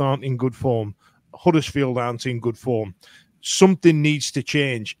 Plymouth aren't in good form. Huddersfield aren't in good form. Something needs to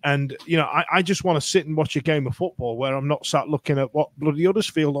change. And, I just want to sit and watch a game of football where I'm not sat looking at what bloody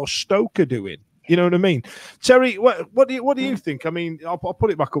Huddersfield or Stoke are doing. You know what I mean? Terry, what do you think? I mean, I'll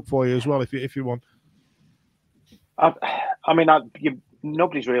put it back up for you as well if you want.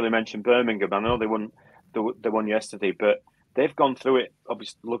 Nobody's really mentioned Birmingham. I know they won yesterday, but they've gone through it.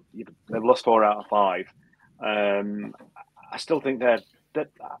 Obviously, look, they've lost 4 out of 5. I still think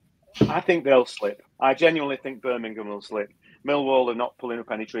I think they'll slip. I genuinely think Birmingham will slip. Millwall are not pulling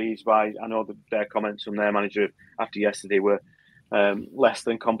up any trees. I know that their comments from their manager after yesterday were less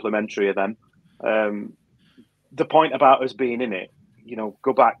than complimentary of them. The point about us being in it,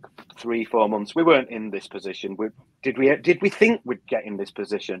 go back 3-4 months. We weren't in this position. Did we think we'd get in this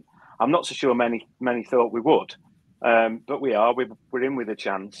position? I'm not so sure many thought we would, but we are. We're in with a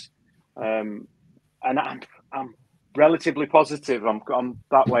chance, and I'm relatively positive I'm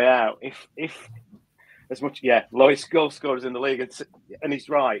that way out. If as much, lowest goal scorers in the league, and he's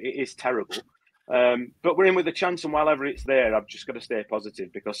right, it is terrible. But we're in with a chance, and while it's there, I've just got to stay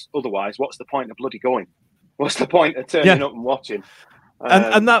positive, because otherwise, what's the point of bloody going? What's the point of turning up and watching?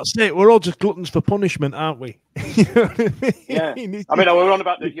 And that's it. We're all just gluttons for punishment, aren't we? You know what I mean? Yeah. We're on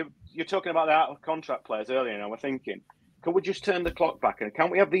about you're talking about the out of contract players earlier, and we're thinking, can we just turn the clock back, and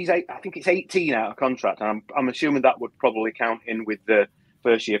can't we have these 8? I think it's 18 out of contract, and I'm assuming that would probably count in with the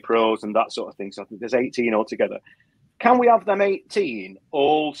first year pros and that sort of thing. So I think there's 18 altogether. Can we have them 18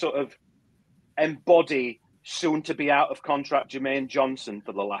 all sort of embody soon to be out of contract Jermaine Johnson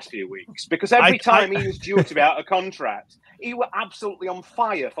for the last few weeks? Because every time he was due to be out of contract, he were absolutely on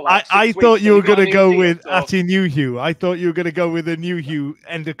fire for like 6 weeks. I thought you were going to go with Ati Newhugh. I thought you were going to go with a Newhugh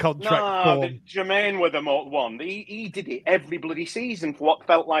end of contract form. Jermaine were the one. He did it every bloody season for what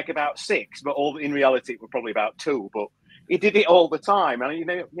felt like about 6, but all in reality it were probably about 2. But he did it all the time. And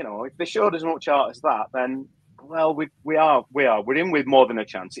if they showed as much art as that, then we're in with more than a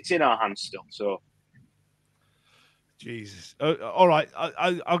chance. It's in our hands still. So. Jesus. All right.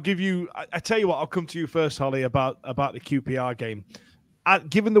 I'll give you. I tell you what. I'll come to you first, Holly, about the QPR game.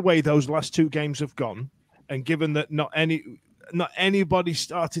 Given the way those last 2 games have gone, and given that not anybody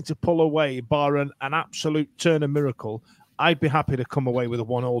starting to pull away, bar an absolute turn of miracle, I'd be happy to come away with a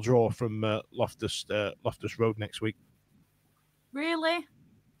 1-1 draw from Loftus Road next week. Really?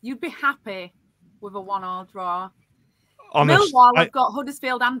 You'd be happy with a 1-1 draw? Honest, Millwall have got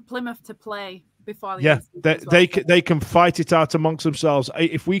Huddersfield and Plymouth to play. They can fight it out amongst themselves.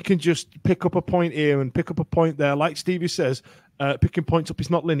 If we can just pick up a point here and pick up a point there, like Stevie says, picking points up is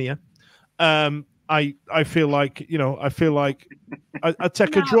not linear. I feel like I'd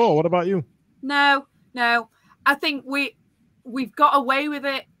take a draw. What about you? No. I think we've got away with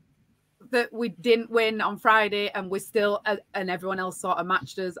it, that we didn't win on Friday, and we're still, and everyone else sort of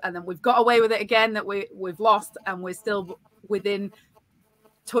matched us, and then we've got away with it again, that we've lost, and we're still within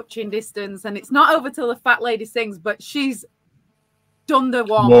touching distance, and it's not over till the fat lady sings, but she's done the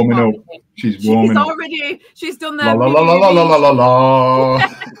warming up. She's warming up. She's done the la la la la la la la.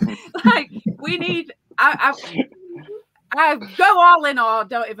 Like, we need I go all in or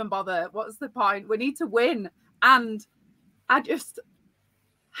don't even bother. What's the point? We need to win. And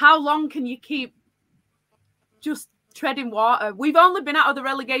how long can you keep just treading water? We've only been out of the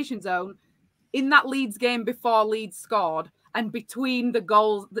relegation zone in that Leeds game before Leeds scored, and between the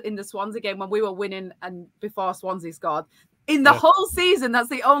goals in the Swansea game when we were winning and before Swansea scored. In the whole season, that's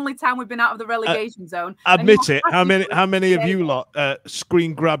the only time we've been out of the relegation zone. Admit it. How many of you lot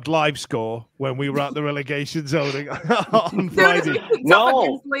screen grabbed live score when we were at the relegation zone on Friday?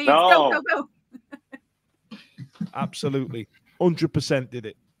 No. Go. Absolutely. 100% did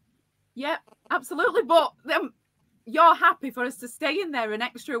it. Yeah, absolutely. But you're happy for us to stay in there an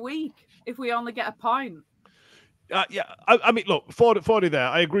extra week if we only get a point. I mean, look, 40 there.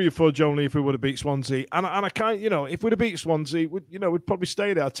 I agree with Fudge only if we would have beat Swansea, and I can't, if we'd have beat Swansea, we'd probably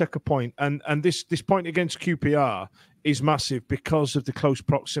stay there, take a point, and this point against QPR is massive because of the close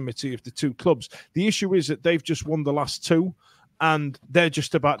proximity of the 2 clubs. The issue is that they've just won the last 2, and they're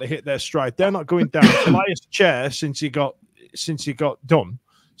just about to hit their stride. They're not going down. Elias Chair, since he got done,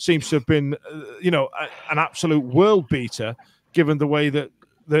 seems to have been, an absolute world beater, given the way that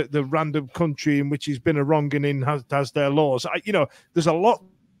the random country in which he's been a wronging has their laws. There's a lot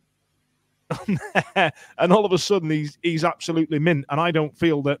on there, and all of a sudden he's absolutely mint. And I don't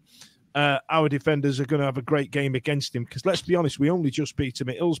feel that our defenders are going to have a great game against him, because let's be honest, we only just beat him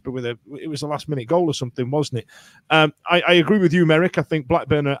at Hillsborough it was a last-minute goal or something, wasn't it? I agree with you, Merrick. I think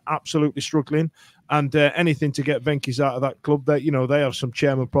Blackburn are absolutely struggling, and anything to get Venky's out of that club. They have some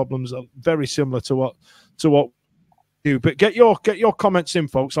chairman problems, very similar to what we do. But get your comments in,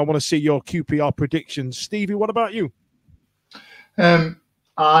 folks. I want to see your QPR predictions. Stevie, what about you?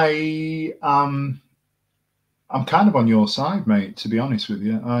 I'm kind of on your side, mate, to be honest with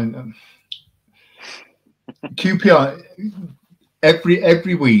you. QPR,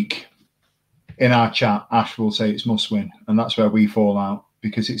 every week in our chat, Ash will say it's must win, and that's where we fall out,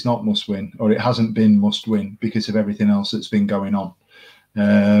 because it's not must win, or it hasn't been must win because of everything else that's been going on.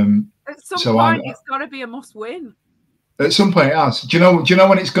 At some point, it's got to be a must win. At some point, it has. Do you know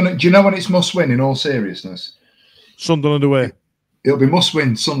when it's gonna? Do you know when it's must win? In all seriousness, Sunderland away. It'll be must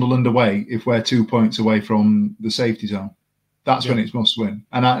win Sunderland away if we're 2 points away from the safety zone. That's when it's must win.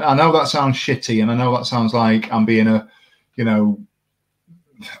 And I know that sounds shitty, and I know that sounds like I'm being a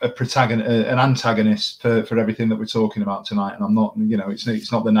protagonist, an antagonist for everything that we're talking about tonight. And I'm not,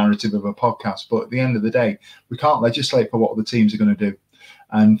 it's not the narrative of a podcast. But at the end of the day, we can't legislate for what other teams are going to do.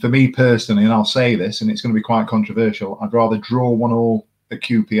 And for me personally, and I'll say this, and it's going to be quite controversial, I'd rather draw 1-1 at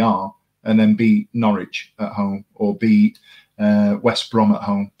QPR and then beat Norwich at home, or beat West Brom at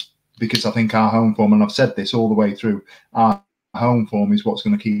home, because I think our home form, and I've said this all the way through, our home form is what's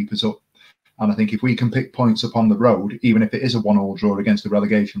going to keep us up. And I think if we can pick points up on the road, even if it is a 1-1 draw against a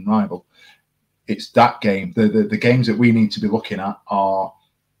relegation rival, it's that game. The games that we need to be looking at are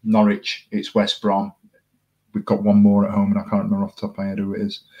Norwich, it's West Brom. We've got one more at home, and I can't remember off the top of my head who it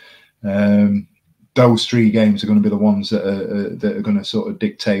is. Those three games are going to be the ones that are going to sort of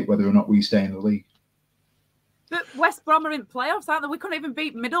dictate whether or not we stay in the league. But West Brom are in playoffs, aren't they? We couldn't even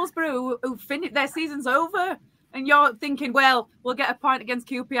beat Middlesbrough, who finished their season's over. And you're thinking, well, we'll get a point against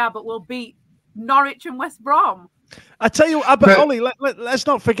QPR, but we'll beat Norwich and West Brom. I tell you, but Ollie, let's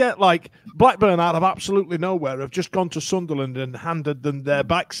not forget, like, Blackburn out of absolutely nowhere have just gone to Sunderland and handed them their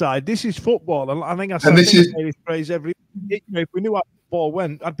backside. This is football, and I think I say this phrase every week. If we knew how football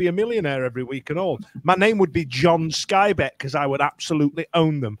went, I'd be a millionaire every week and all. My name would be John Skybet, because I would absolutely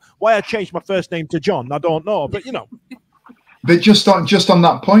own them. Why I changed my first name to John, I don't know, but you know. But just on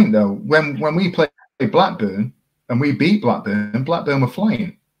that point, though, when we played Blackburn and we beat Blackburn were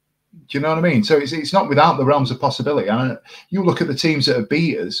flying. Do you know what I mean? So it's not without the realms of possibility. And you look at the teams that have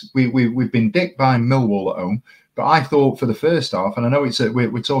beat us. We've been dicked by Millwall at home, but I thought for the first half, and I know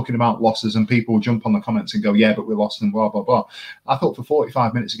we're talking about losses, and people jump on the comments and go, yeah, but we lost and blah blah blah. I thought for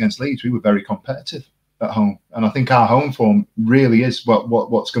 45 minutes against Leeds, we were very competitive at home, and I think our home form really is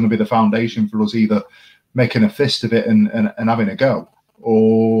what's going to be the foundation for us either making a fist of it and having a go,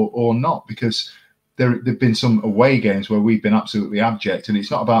 or not, because there've been some away games where we've been absolutely abject, and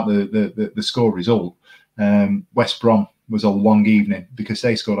it's not about the score result. West Brom was a long evening because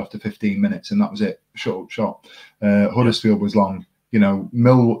they scored after 15 minutes, and that was it. Shot. Huddersfield was long.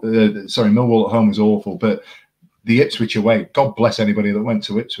 Millwall at home was awful, but the Ipswich away, God bless anybody that went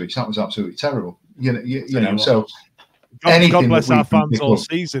to Ipswich. That was absolutely terrible. So God bless our fans all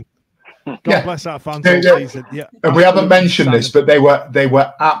season. God bless our fans all season. Yeah, and we haven't mentioned this, but they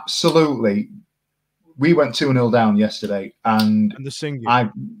were absolutely. We went 2-0 down yesterday, and the singing,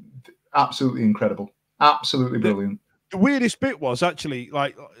 absolutely incredible, absolutely brilliant. The weirdest bit was actually,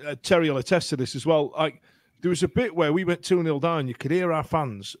 like, Terry will attest to this as well. Like, there was a bit where we went 2-0 down. You could hear our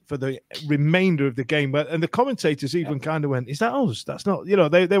fans for the remainder of the game, and the commentators even kind of went, "Is that us? That's not." They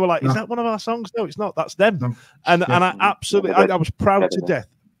were like, "Is that one of our songs?" No, it's not. That's them. No. And I absolutely, I was proud to death.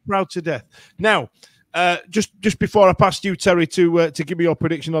 Proud to death. Now. Just before I passed you, Terry, to give me your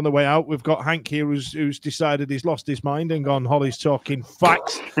prediction on the way out, we've got Hank here who's decided he's lost his mind and gone, Hollie's talking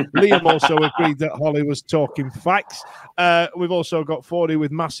facts. Liam also agreed that Hollie was talking facts. We've also got 40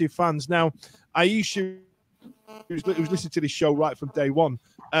 with massive fans. Now, Aisha, who's listened to this show right from day one,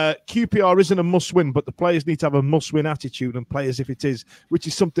 QPR isn't a must-win, but the players need to have a must-win attitude and play as if it is, which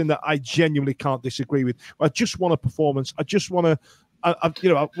is something that I genuinely can't disagree with. I just want a performance. I just want to...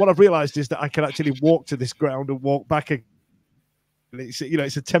 what I've realised is that I can actually walk to this ground and walk back. It's a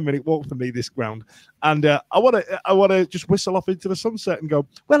 10-minute walk for me, this ground, and I want to just whistle off into the sunset and go,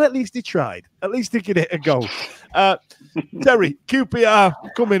 well, at least he tried. At least he could hit a goal. Terry, QPR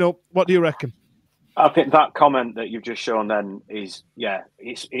coming up. What do you reckon? I think that comment that you've just shown then is,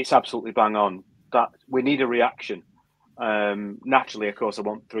 it's absolutely bang on. That we need a reaction. Naturally, of course, I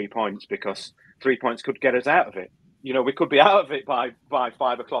want 3 points because 3 points could get us out of it. you know, we could be out of it by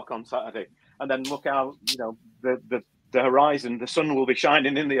 5 o'clock on Saturday, and then look out, you know, the horizon, the sun will be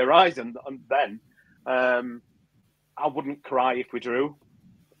shining in the horizon, and then I wouldn't cry if we drew.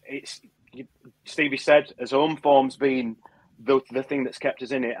 Stevie said, as home form's been the thing that's kept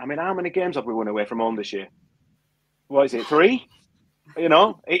us in it. I mean, how many games have we won away from home this year? What is it, 3? You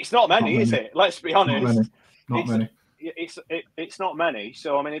know, it's not many, is it? Let's be honest. Not many. It's not many.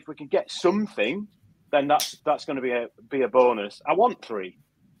 So I mean, if we can get something, then that's going to be a bonus. I want 3.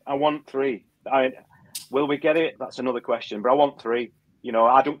 Will we get it? That's another question. But I want 3. You know,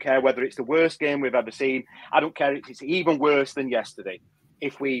 I don't care whether it's the worst game we've ever seen. I don't care if it's even worse than yesterday.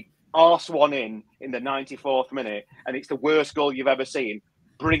 If we arse one in the 94th minute and it's the worst goal you've ever seen,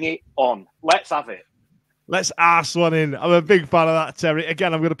 bring it on. Let's have it. Let's arse one in. I'm a big fan of that, Terry.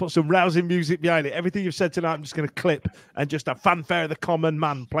 Again, I'm going to put some rousing music behind it. Everything you've said tonight, I'm just going to clip and just a fanfare of the common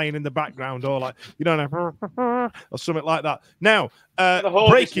man playing in the background, or like, you know, or something like that. Now,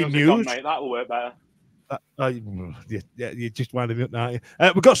 breaking news. Mate, that'll work better. You're just winding me up now.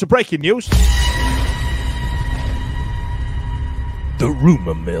 We've got some breaking news. The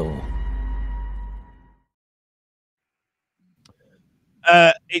rumour mill.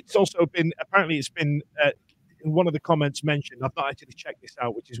 It's also been, apparently it's been, in one of the comments mentioned, I've not actually checked this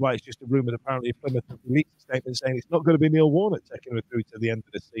out, which is why it's just a rumour. Apparently Plymouth have released a statement saying it's not going to be Neil Warner taking them through to the end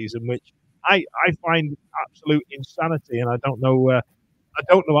of the season, which I find absolute insanity, and I don't know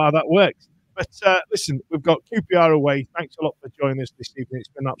how that works. But listen, we've got QPR away. Thanks a lot for joining us this evening. It's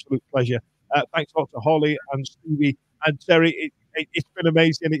been an absolute pleasure. Thanks a lot to Hollie and Stevie and Terry. It's been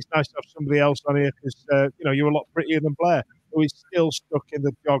amazing. It's nice to have somebody else on here because you know, you're a lot prettier than Blair, who is still stuck in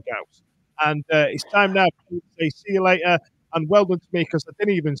the doghouse. And it's time now to say see you later and well done to me, because I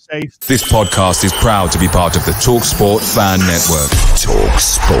didn't even say. This podcast is proud to be part of the TalkSport Fan Network.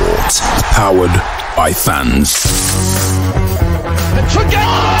 TalkSport, powered by fans. It's a goal!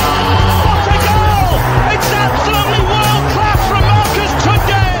 What a goal! It's absolutely world class from Marcus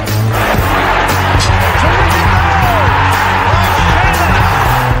today.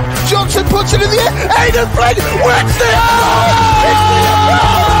 Johnson puts it in the air. Aidan Flynn wins the goal!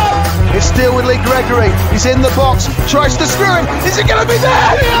 It's still with Lee Gregory. He's in the box. Tries to screw it. Is it going to be there?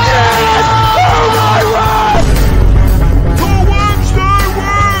 Yeah!